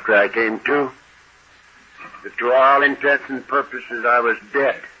 after I came to, that to all intents and purposes I was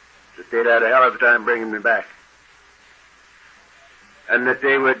dead, that they'd had a hell of a time bringing me back. And that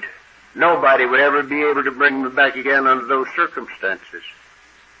nobody would ever be able to bring me back again under those circumstances.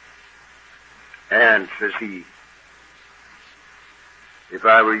 And, says he, If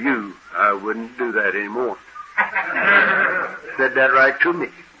I were you, I wouldn't do that anymore. Said that right to me.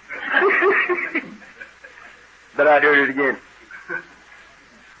 But I did it again.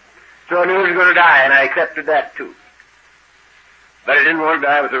 So I knew he was going to die, and I accepted that too. But I didn't want to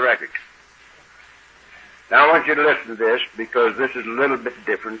die with a record. Now I want you to listen to this, because this is a little bit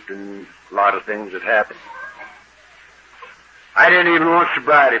different than a lot of things that happen. I didn't even want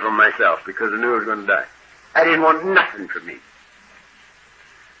sobriety for myself, because I knew I was going to die. I didn't want nothing for me.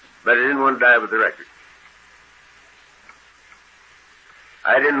 But I didn't want to die with a record.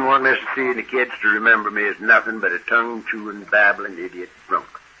 I didn't want Mr. C and the kids to remember me as nothing but a tongue-chewing, babbling idiot drunk.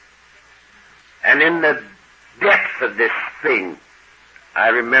 And in the depth of this thing, I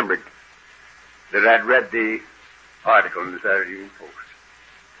remembered that I'd read the article in the Saturday Evening Post.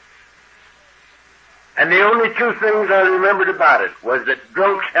 And the only two things I remembered about it was that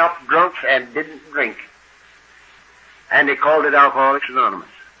drunks helped drunks and didn't drink. And they called it Alcoholics Anonymous.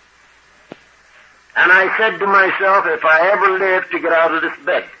 And I said to myself, if I ever live to get out of this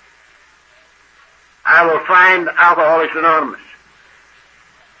bed, I will find Alcoholics Anonymous.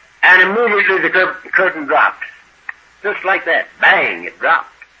 And immediately the curtain dropped. Just like that. Bang, it dropped.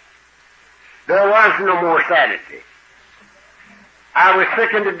 There was no more sanity. I was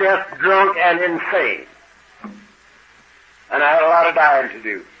sickened to death, drunk, and insane. And I had a lot of dying to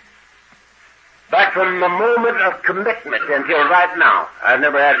do. But from the moment of commitment until right now, I've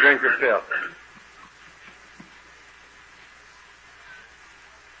never had a drink or pill.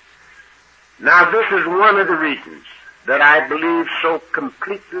 Now, this is one of the reasons that I believe so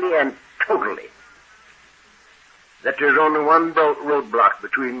completely and totally that there's only one roadblock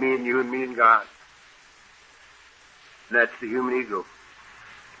between me and you and me and God. And that's the human ego.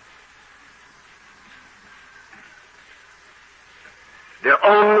 The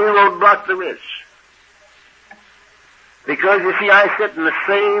only roadblock there is. Because, you see, I sit in the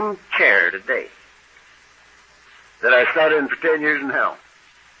same chair today that I sat in for 10 years in hell.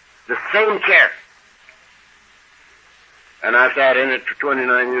 The same chair. And I sat in it for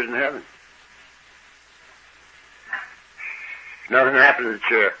 29 years in heaven. Nothing happened to the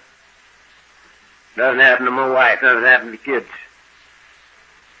chair. Nothing happened to my wife. Nothing happened to the kids.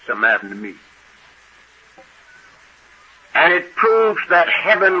 Something happened to me. And it proves that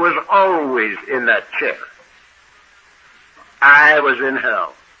heaven was always in that chair. I was in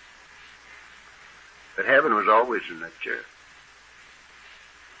hell. But heaven was always in that chair.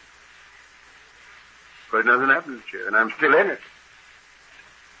 But nothing happened to the chair, and I'm still in it.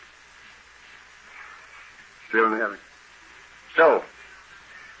 Still in heaven. So,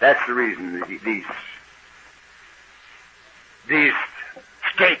 that's the reason these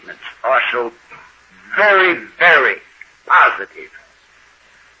statements are so very, very positive.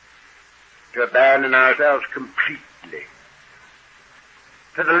 To abandon ourselves completely.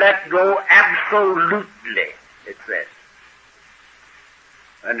 To let go absolutely, it says.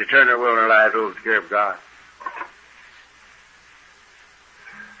 And to turn our will and our lives over to the care of God.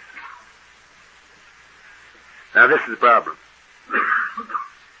 Now this is the problem.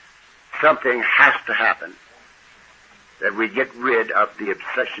 Something has to happen that we get rid of the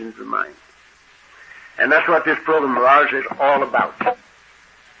obsessions of mind. And that's what this program of ours is all about.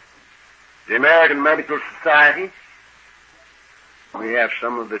 The American Medical Society, we have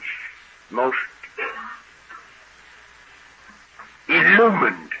some of its most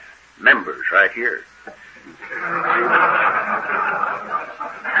illumined members right here.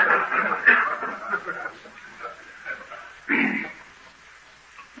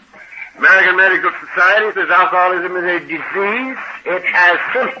 American Medical Society says alcoholism is a disease. It has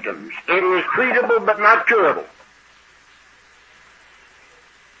symptoms. It is treatable but not curable.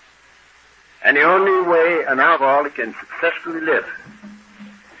 And the only way an alcoholic can successfully live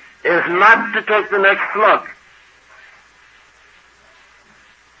is not to take the next slug.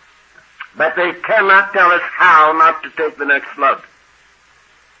 But they cannot tell us how not to take the next slug.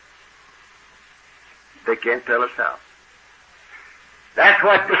 They can't tell us how. That's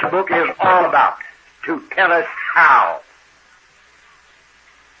what this book is all about, to tell us how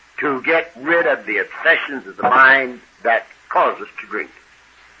to get rid of the obsessions of the mind that cause us to drink.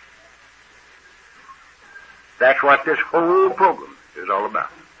 That's what this whole program is all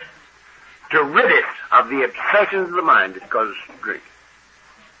about. To rid us of the obsessions of the mind that cause us to drink.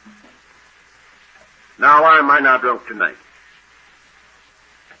 Now, why am I not drunk tonight?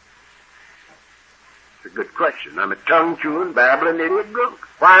 It's a good question. I'm a tongue-chewing, babbling idiot drunk.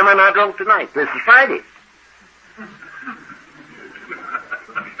 Why am I not drunk tonight? This is Friday.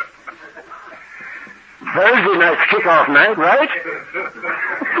 Thursday night's kickoff night, right?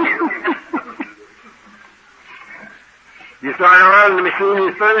 You start on the machine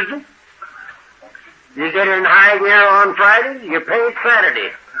on Thursday. You get in high gear on Friday. You pay it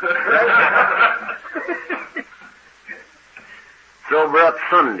Saturday. Sober up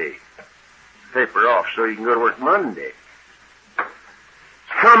Sunday. Taper off so you can go to work Monday.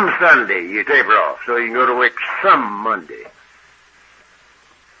 Some Sunday you taper off so you can go to work some Monday.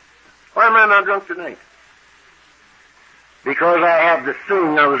 Why am I not drunk tonight? Because I have the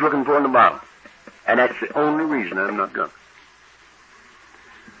thing I was looking for in the bottle. And that's the only reason I'm not drunk.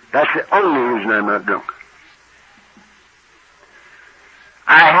 That's the only reason I'm not drunk.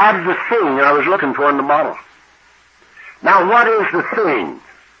 I have the thing I was looking for in the bottle. Now, what is the thing?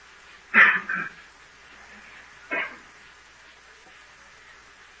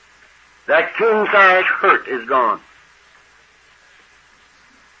 That king-size hurt is gone.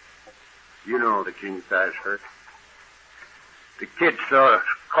 You know the king-size hurt. The kids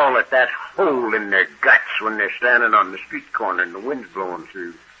call it that hole in their guts when they're standing on the street corner and the wind's blowing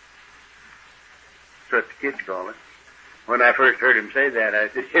through. That's what the kids call it. When I first heard him say that, I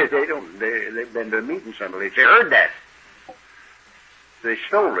said, they've been to a meeting someplace. They heard that. They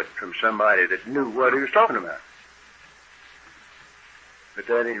stole it from somebody that knew what he was talking about. But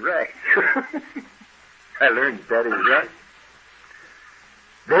that ain't right. I learned that ain't right.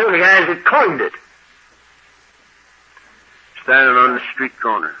 They were the guys that coined it. Standing on the street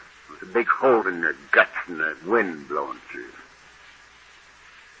corner with a big hole in their guts and the wind blowing through.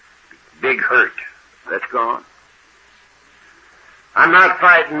 Big hurt. That's gone. I'm not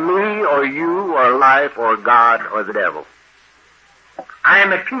fighting me or you or life or God or the devil. I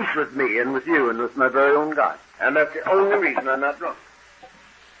am at peace with me and with you and with my very own God. And that's the only reason I'm not drunk.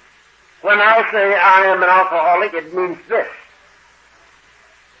 When I say I am an alcoholic, it means this.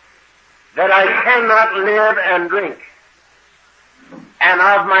 That I cannot live and drink. And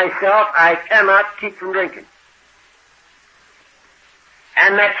of myself, I cannot keep from drinking.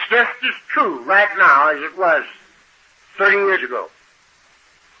 And that's just as true right now as it was 30 years ago.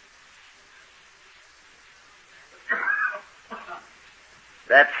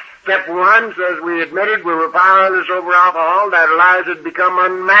 That's step one, says we admitted we were powerless over alcohol, that lives had become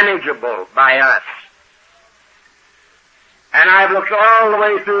unmanageable by us. And I've looked all the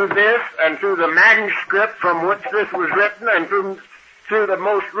way through this and through the manuscript from which this was written and through the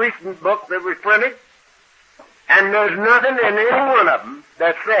most recent book that was printed, and there's nothing in any one of them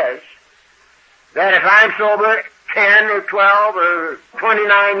that says that if I'm sober 10 or 12 or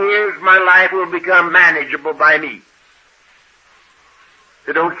 29 years, my life will become manageable by me.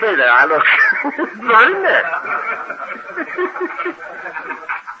 They don't say that. I look. It's not in there.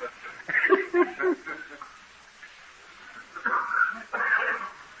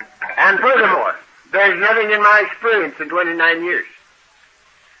 And furthermore, there's nothing in my experience in 29 years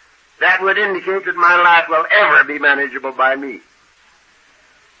that would indicate that my life will ever be manageable by me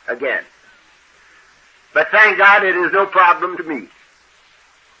again. But thank God it is no problem to me,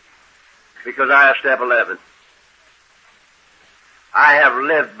 because I have step 11. I have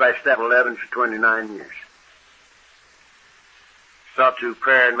lived by step 11 for 29 years. Sought through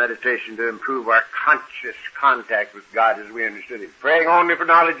prayer and meditation to improve our conscious contact with God as we understood Him, praying only for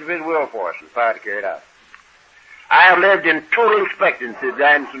knowledge of His will for us and power to carry it out. I have lived in total expectancy of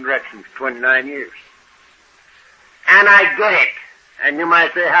guidance and direction for 29 years. And I get it. And you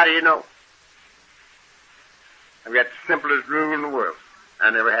might say, how do you know? I've got the simplest rule in the world. I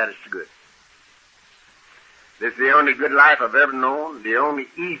never had it so good. This is the only good life I've ever known, the only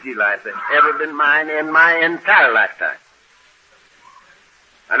easy life that's ever been mine in my entire lifetime.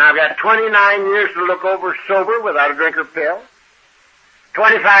 And I've got 29 years to look over sober without a drink or pill,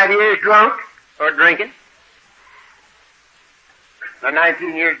 25 years drunk or drinking, and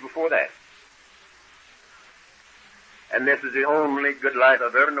 19 years before that. And this is the only good life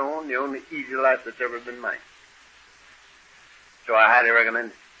I've ever known, the only easy life that's ever been mine. So I highly recommend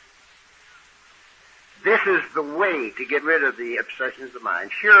it. This is the way to get rid of the obsessions of the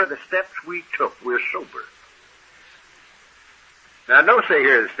mind. Here are the steps we took. We're sober. Now, don't say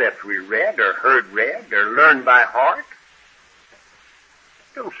here are the steps we read or heard read or learned by heart.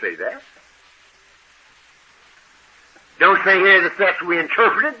 Don't say that. Don't say here are the steps we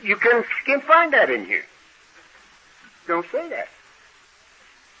interpreted. You can find that in here. Don't say that.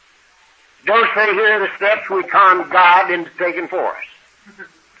 Don't say here are the steps we conned God into taking for us.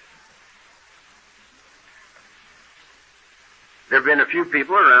 There have been a few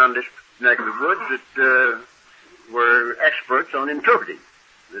people around this neck of the woods that were experts on interpreting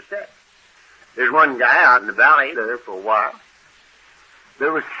the steps. There's one guy out in the valley there for a while.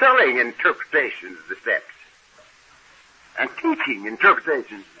 There was selling interpretations of the steps and teaching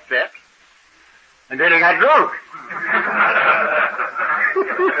interpretations of the steps. And then he got drunk.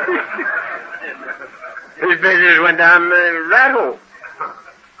 His business went down the rat hole.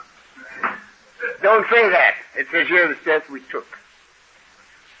 Don't say that. It says here the steps we took.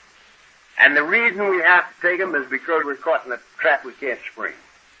 And the reason we have to take them is because we're caught in a trap we can't spring.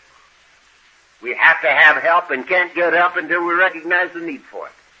 We have to have help and can't get help until we recognize the need for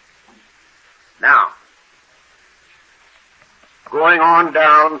it. Now, going on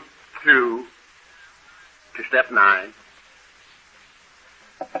down through to step 9,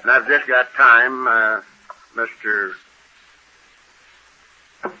 and I've just got time, Mr.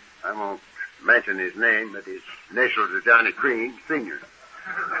 I won't mention his name, but his initials are Johnny Crean, Sr.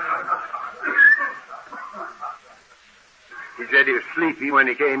 He said he was sleepy when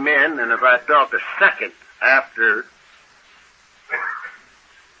he came in, and if I talked a second after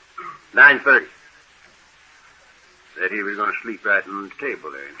 9:30, that he was going to sleep right on the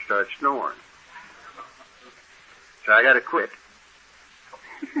table there and start snoring. So I got to quit.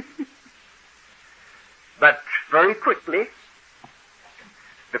 But very quickly,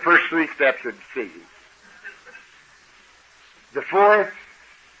 the first 3 steps are decision. The 4th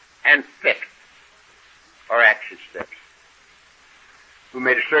and 5th are action steps. We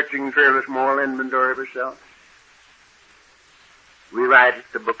made a searching and fearless moral inventory of ourselves. We write it.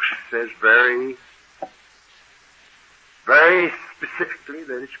 The book says very, very specifically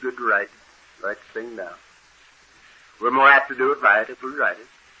that it's good to write the thing down. We're more apt to do it right if we write it.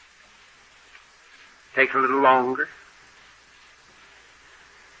 Takes a little longer.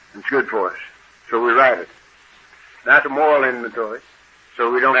 It's good for us. So we write it. That's a moral inventory.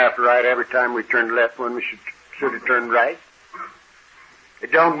 So we don't have to write every time we turn left when we should have turned right.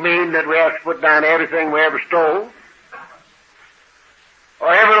 It don't mean that we have to put down everything we ever stole,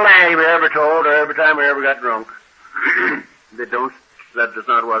 or every lie we ever told, or every time we ever got drunk. That does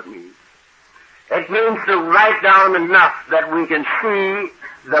not what it means. It means to write down enough that we can see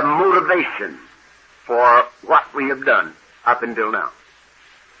the motivation for what we have done up until now.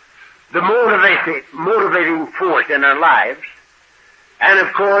 The motivating force in our lives. And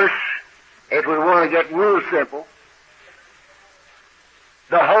of course, if we want to get real simple,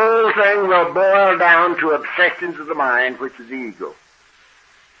 the whole thing will boil down to obsessions of the mind, which is the ego.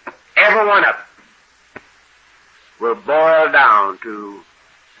 Every one of them will boil down to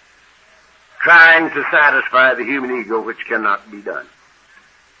trying to satisfy the human ego, which cannot be done.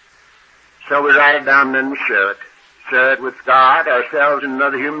 So we write it down and then we share it. Share it with God, ourselves, and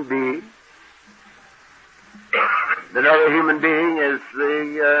another human being. Another human being is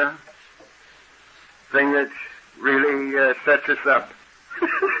the thing that really sets us up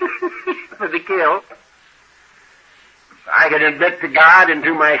for the kill. I can admit to God and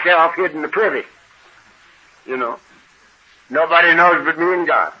to myself hidden the privy. You know. Nobody knows but me and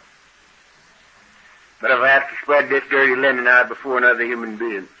God. But if I have to spread this dirty linen out before another human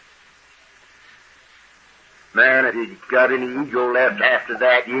being, man, if you got any ego left after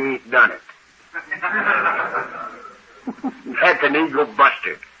that, you ain't done it. That's an ego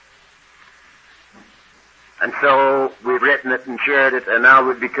buster. And so we've written it and shared it, and now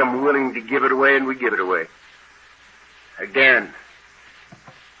we've become willing to give it away, and we give it away. Again,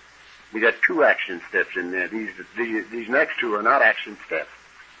 we got 2 action steps in there. These next 2 are not action steps.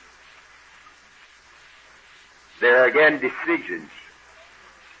 They're again decisions.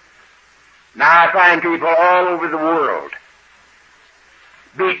 Now I find people all over the world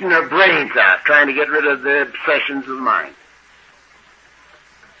beating their brains out, trying to get rid of the obsessions of the mind.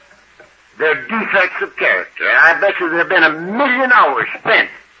 They're defects of character. I bet you there have been 1,000,000 hours spent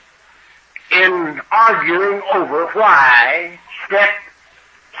in arguing over why step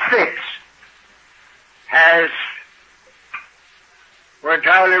 6 we're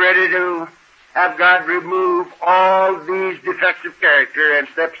entirely ready to have God remove all these defects of character, and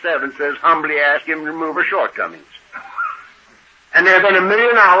step 7 says, humbly ask Him to remove our shortcomings. And there have been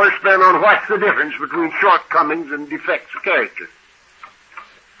 1,000,000 hours spent on what's the difference between shortcomings and defects of character.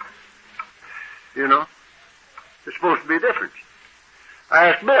 You know? There's supposed to be a difference. I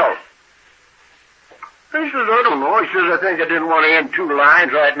asked Bill. He says, I don't know. He says, I think I didn't want to end 2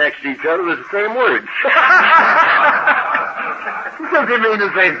 lines right next to each other with the same words. Does it mean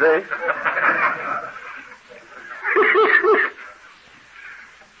the same thing?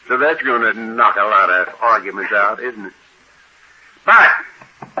 So that's going to knock a lot of arguments out, isn't it? But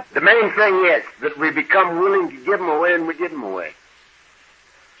the main thing is that we become willing to give them away, and we give them away.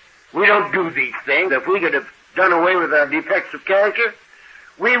 We don't do these things. If we could have done away with our defects of character,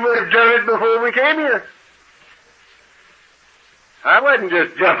 we would have done it before we came here. I wasn't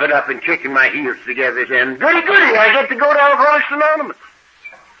just jumping up and kicking my heels together saying, goody, goody, I get to go to Alcoholics Anonymous.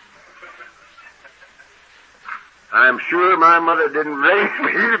 I'm sure my mother didn't raise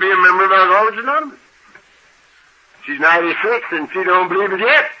me to be a member of Alcoholics Anonymous. She's 96 and she don't believe it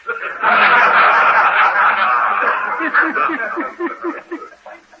yet.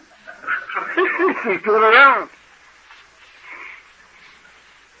 She's still around.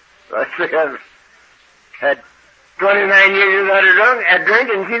 I say I've had 29 years without a drink,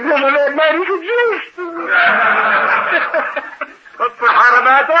 and she's never let 96 years. What's so hard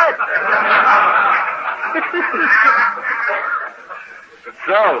about that?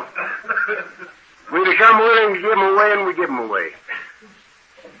 So, we become willing to give them away, and we give them away.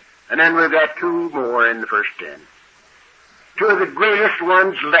 And then we've got two more in the first 10. Two of the greatest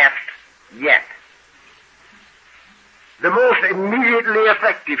ones left yet. The most immediately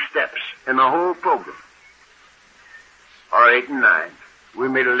effective steps in the whole program are 8 and 9. We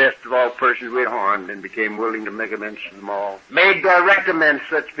made a list of all persons we had harmed and became willing to make amends to them all. Made direct amends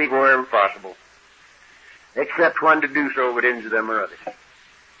to such people wherever possible, except one to do so would injure them or others.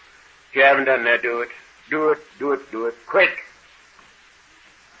 If you haven't done that, do it. Do it, do it, do it. Quick.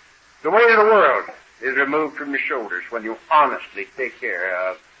 The weight of the world is removed from your shoulders when you honestly take care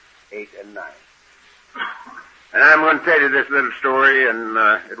of 8 and 9. And I'm going to tell you this little story, and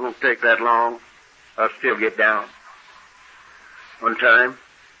it won't take that long. I'll still get down. One time,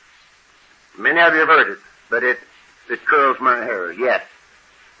 many of you have heard it, but it curls my hair yet.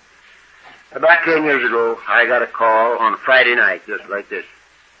 About 10 years ago, I got a call on a Friday night, just like this,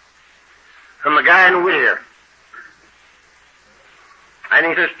 from a guy in Whittier. And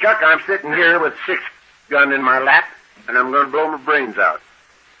he says, Chuck, I'm sitting here with 6-gun in my lap, and I'm going to blow my brains out.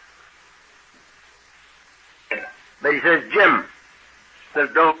 But he says, Jim, says,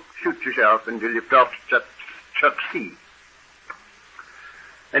 don't shoot yourself until you've talked to Chuck C.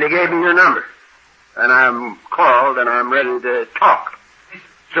 And he gave me your number. And I'm called and I'm ready to talk.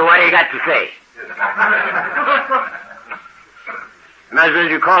 So what do you got to say? And I says,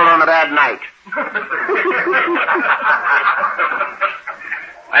 you called on a bad night.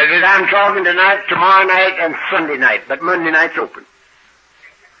 I said, I'm talking tonight, tomorrow night, and Sunday night, but Monday night's open.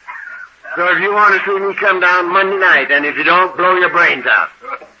 So if you want to see me, come down Monday night, and if you don't, blow your brains out.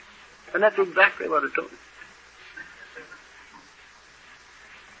 And that's exactly what I told him.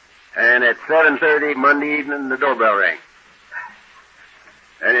 And at 7:30 Monday evening, the doorbell rang.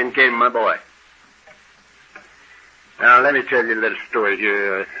 And in came my boy. Now, let me tell you a little story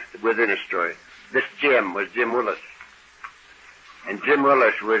here, within a story. This Jim was Jim Willis. And Jim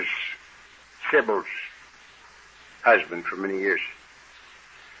Willis was Sybil's husband for many years.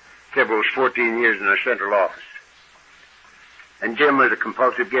 Sybil was 14 years in our central office. And Jim was a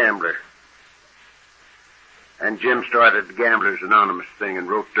compulsive gambler. And Jim started the Gamblers Anonymous thing and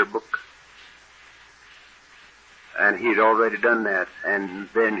wrote their book. And he'd already done that, and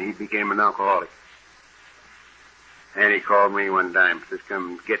then he became an alcoholic. And he called me one time, says,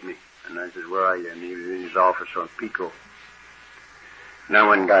 come get me. And I said, where are you? And he was in his office on Pico. And I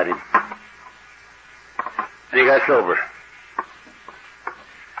went and got him. And he got sober.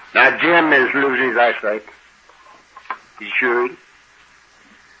 Now, Jim is losing his eyesight. He's sure.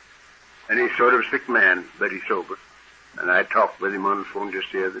 And he's sort of a sick man, but he's sober. And I talked with him on the phone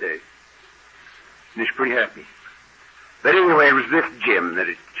just the other day. And he's pretty happy. But anyway, it was this Jim that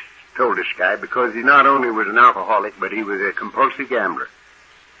had told this guy, because he not only was an alcoholic, but he was a compulsive gambler.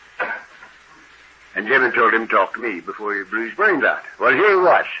 And Jim had told him to talk to me before he blew his brains out. Well, here he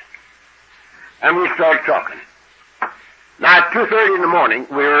was. And we started talking. Now, at 2:30 in the morning,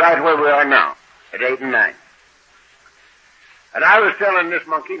 we were right where we are now, at 8 and 9. And I was telling this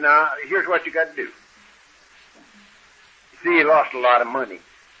monkey, now, here's what you got to do. You see, he lost a lot of money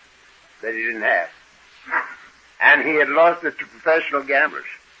that he didn't have. And he had lost it to professional gamblers.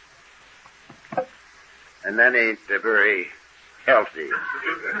 And that ain't a very healthy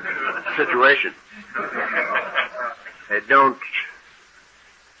situation. It don't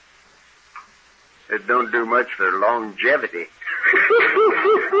do much for longevity.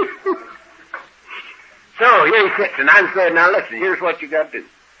 So here he sits, and I'm saying, now listen, here's what you got to do.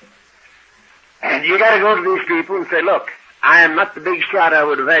 And you got to go to these people and say, look, I am not the big shot I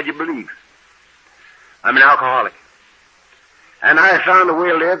would have had you believe. I'm an alcoholic. And I found a way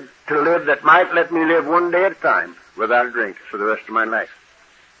to live that might let me live one day at a time without a drink for the rest of my life.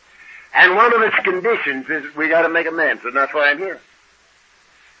 And one of its conditions is we got to make amends, and that's why I'm here.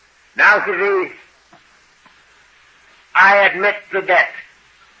 Now, says he, I admit the debt.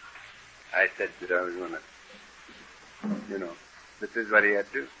 I said that I was going to, this is what he had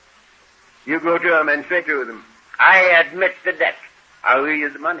to do. You go to him and say to them, I admit the debt. I'll owe you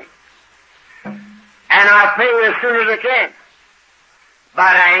the money. And I'll pay you as soon as I can.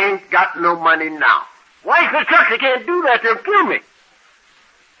 But I ain't got no money now. Why, he said, Chuck, you can't do that. They'll kill me.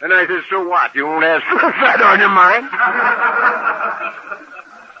 And I said, so what? You won't have suicide on your mind?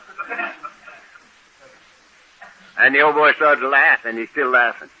 And the old boy started to laugh, and he's still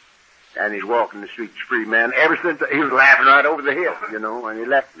laughing. And he's walking the streets free, man. Ever since he was laughing right over the hill, you know, and he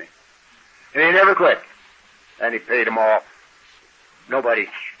left me. And he never quit. And he paid him off. Nobody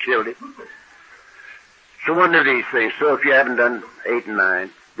killed him. So one of these things. So if you haven't done 8 and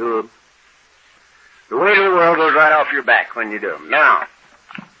 9, do them. The weight of the world goes right off your back when you do them. Now,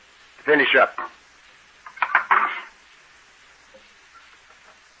 to finish up.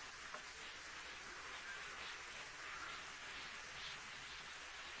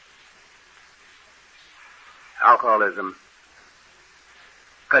 Alcoholism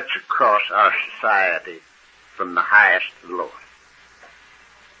cuts across our society from the highest to the lowest.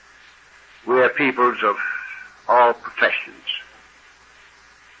 We are peoples of all professions,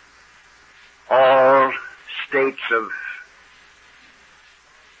 all states of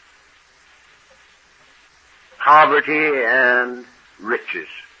poverty and riches,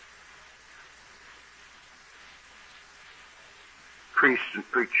 priests and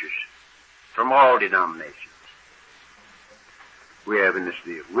preachers from all denominations. We have in this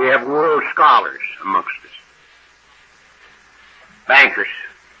deal. We have world scholars amongst us, bankers,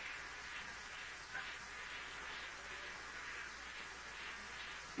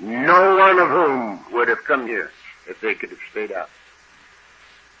 no one of whom would have come here if they could have stayed out.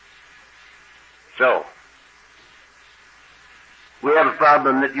 So, we have a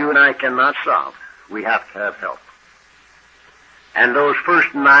problem that you and I cannot solve. We have to have help. And those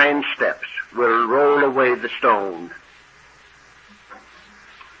first 9 steps will roll away the stone,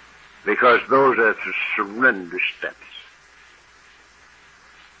 because those are the surrender steps.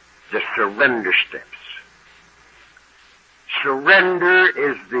 The surrender steps. Surrender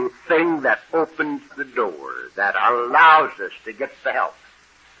is the thing that opens the door, that allows us to get the help,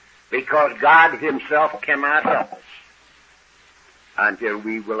 because God himself cannot help us until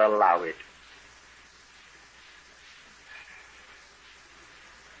we will allow it.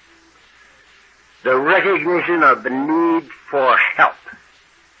 The recognition of the need for help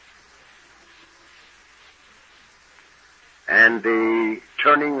and the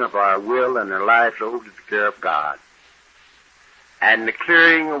turning of our will and our lives over to the care of God and the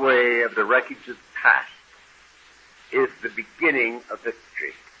clearing away of the wreckage of the past is the beginning of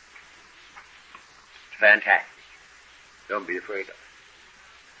victory. It's fantastic. Don't be afraid of it.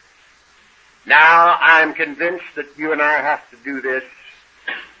 Now, I'm convinced that you and I have to do this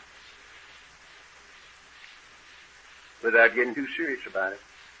without getting too serious about it.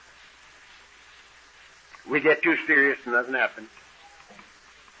 We get too serious and nothing happens.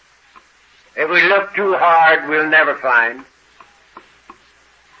 If we look too hard, we'll never find.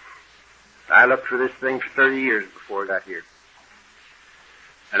 I looked for this thing for 30 years before I got here,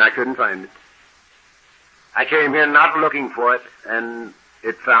 and I couldn't find it. I came here not looking for it, and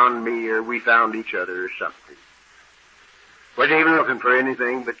it found me, or we found each other, or something. Wasn't even looking for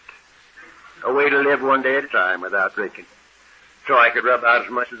anything but a way to live one day at a time without drinking, so I could rub out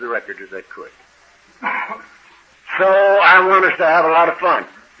as much of the record as I could. So I want us to have a lot of fun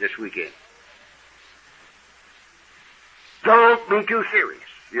this weekend. Don't be too serious.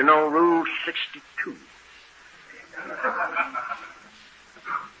 You know, Rule 62.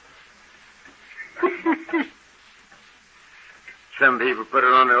 Some people put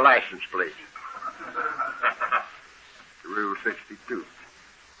it on their license plate. Rule 62.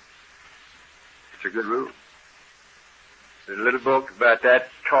 It's a good rule. There's a little book about that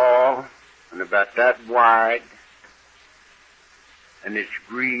tall and about that wide, and it's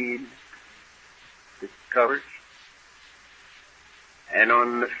green, the covers. And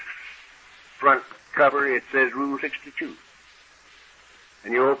on the front cover it says Rule 62.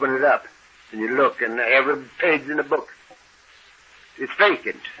 And you open it up, and you look, and every page in the book is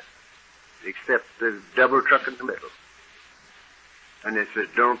vacant, except the double truck in the middle. And it says,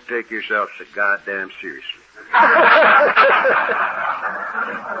 don't take yourself so goddamn seriously.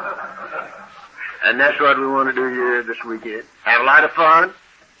 And that's what we want to do here this weekend. Have a lot of fun,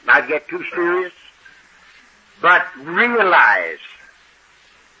 not get too serious, but realize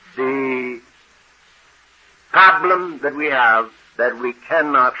the problem that we have that we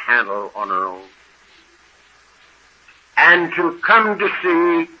cannot handle on our own. And to come to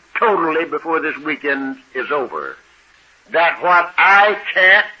see totally before this weekend is over that what I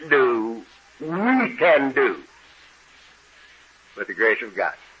can't do, we can do with the grace of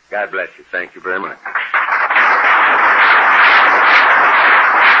God. God bless you. Thank you very much.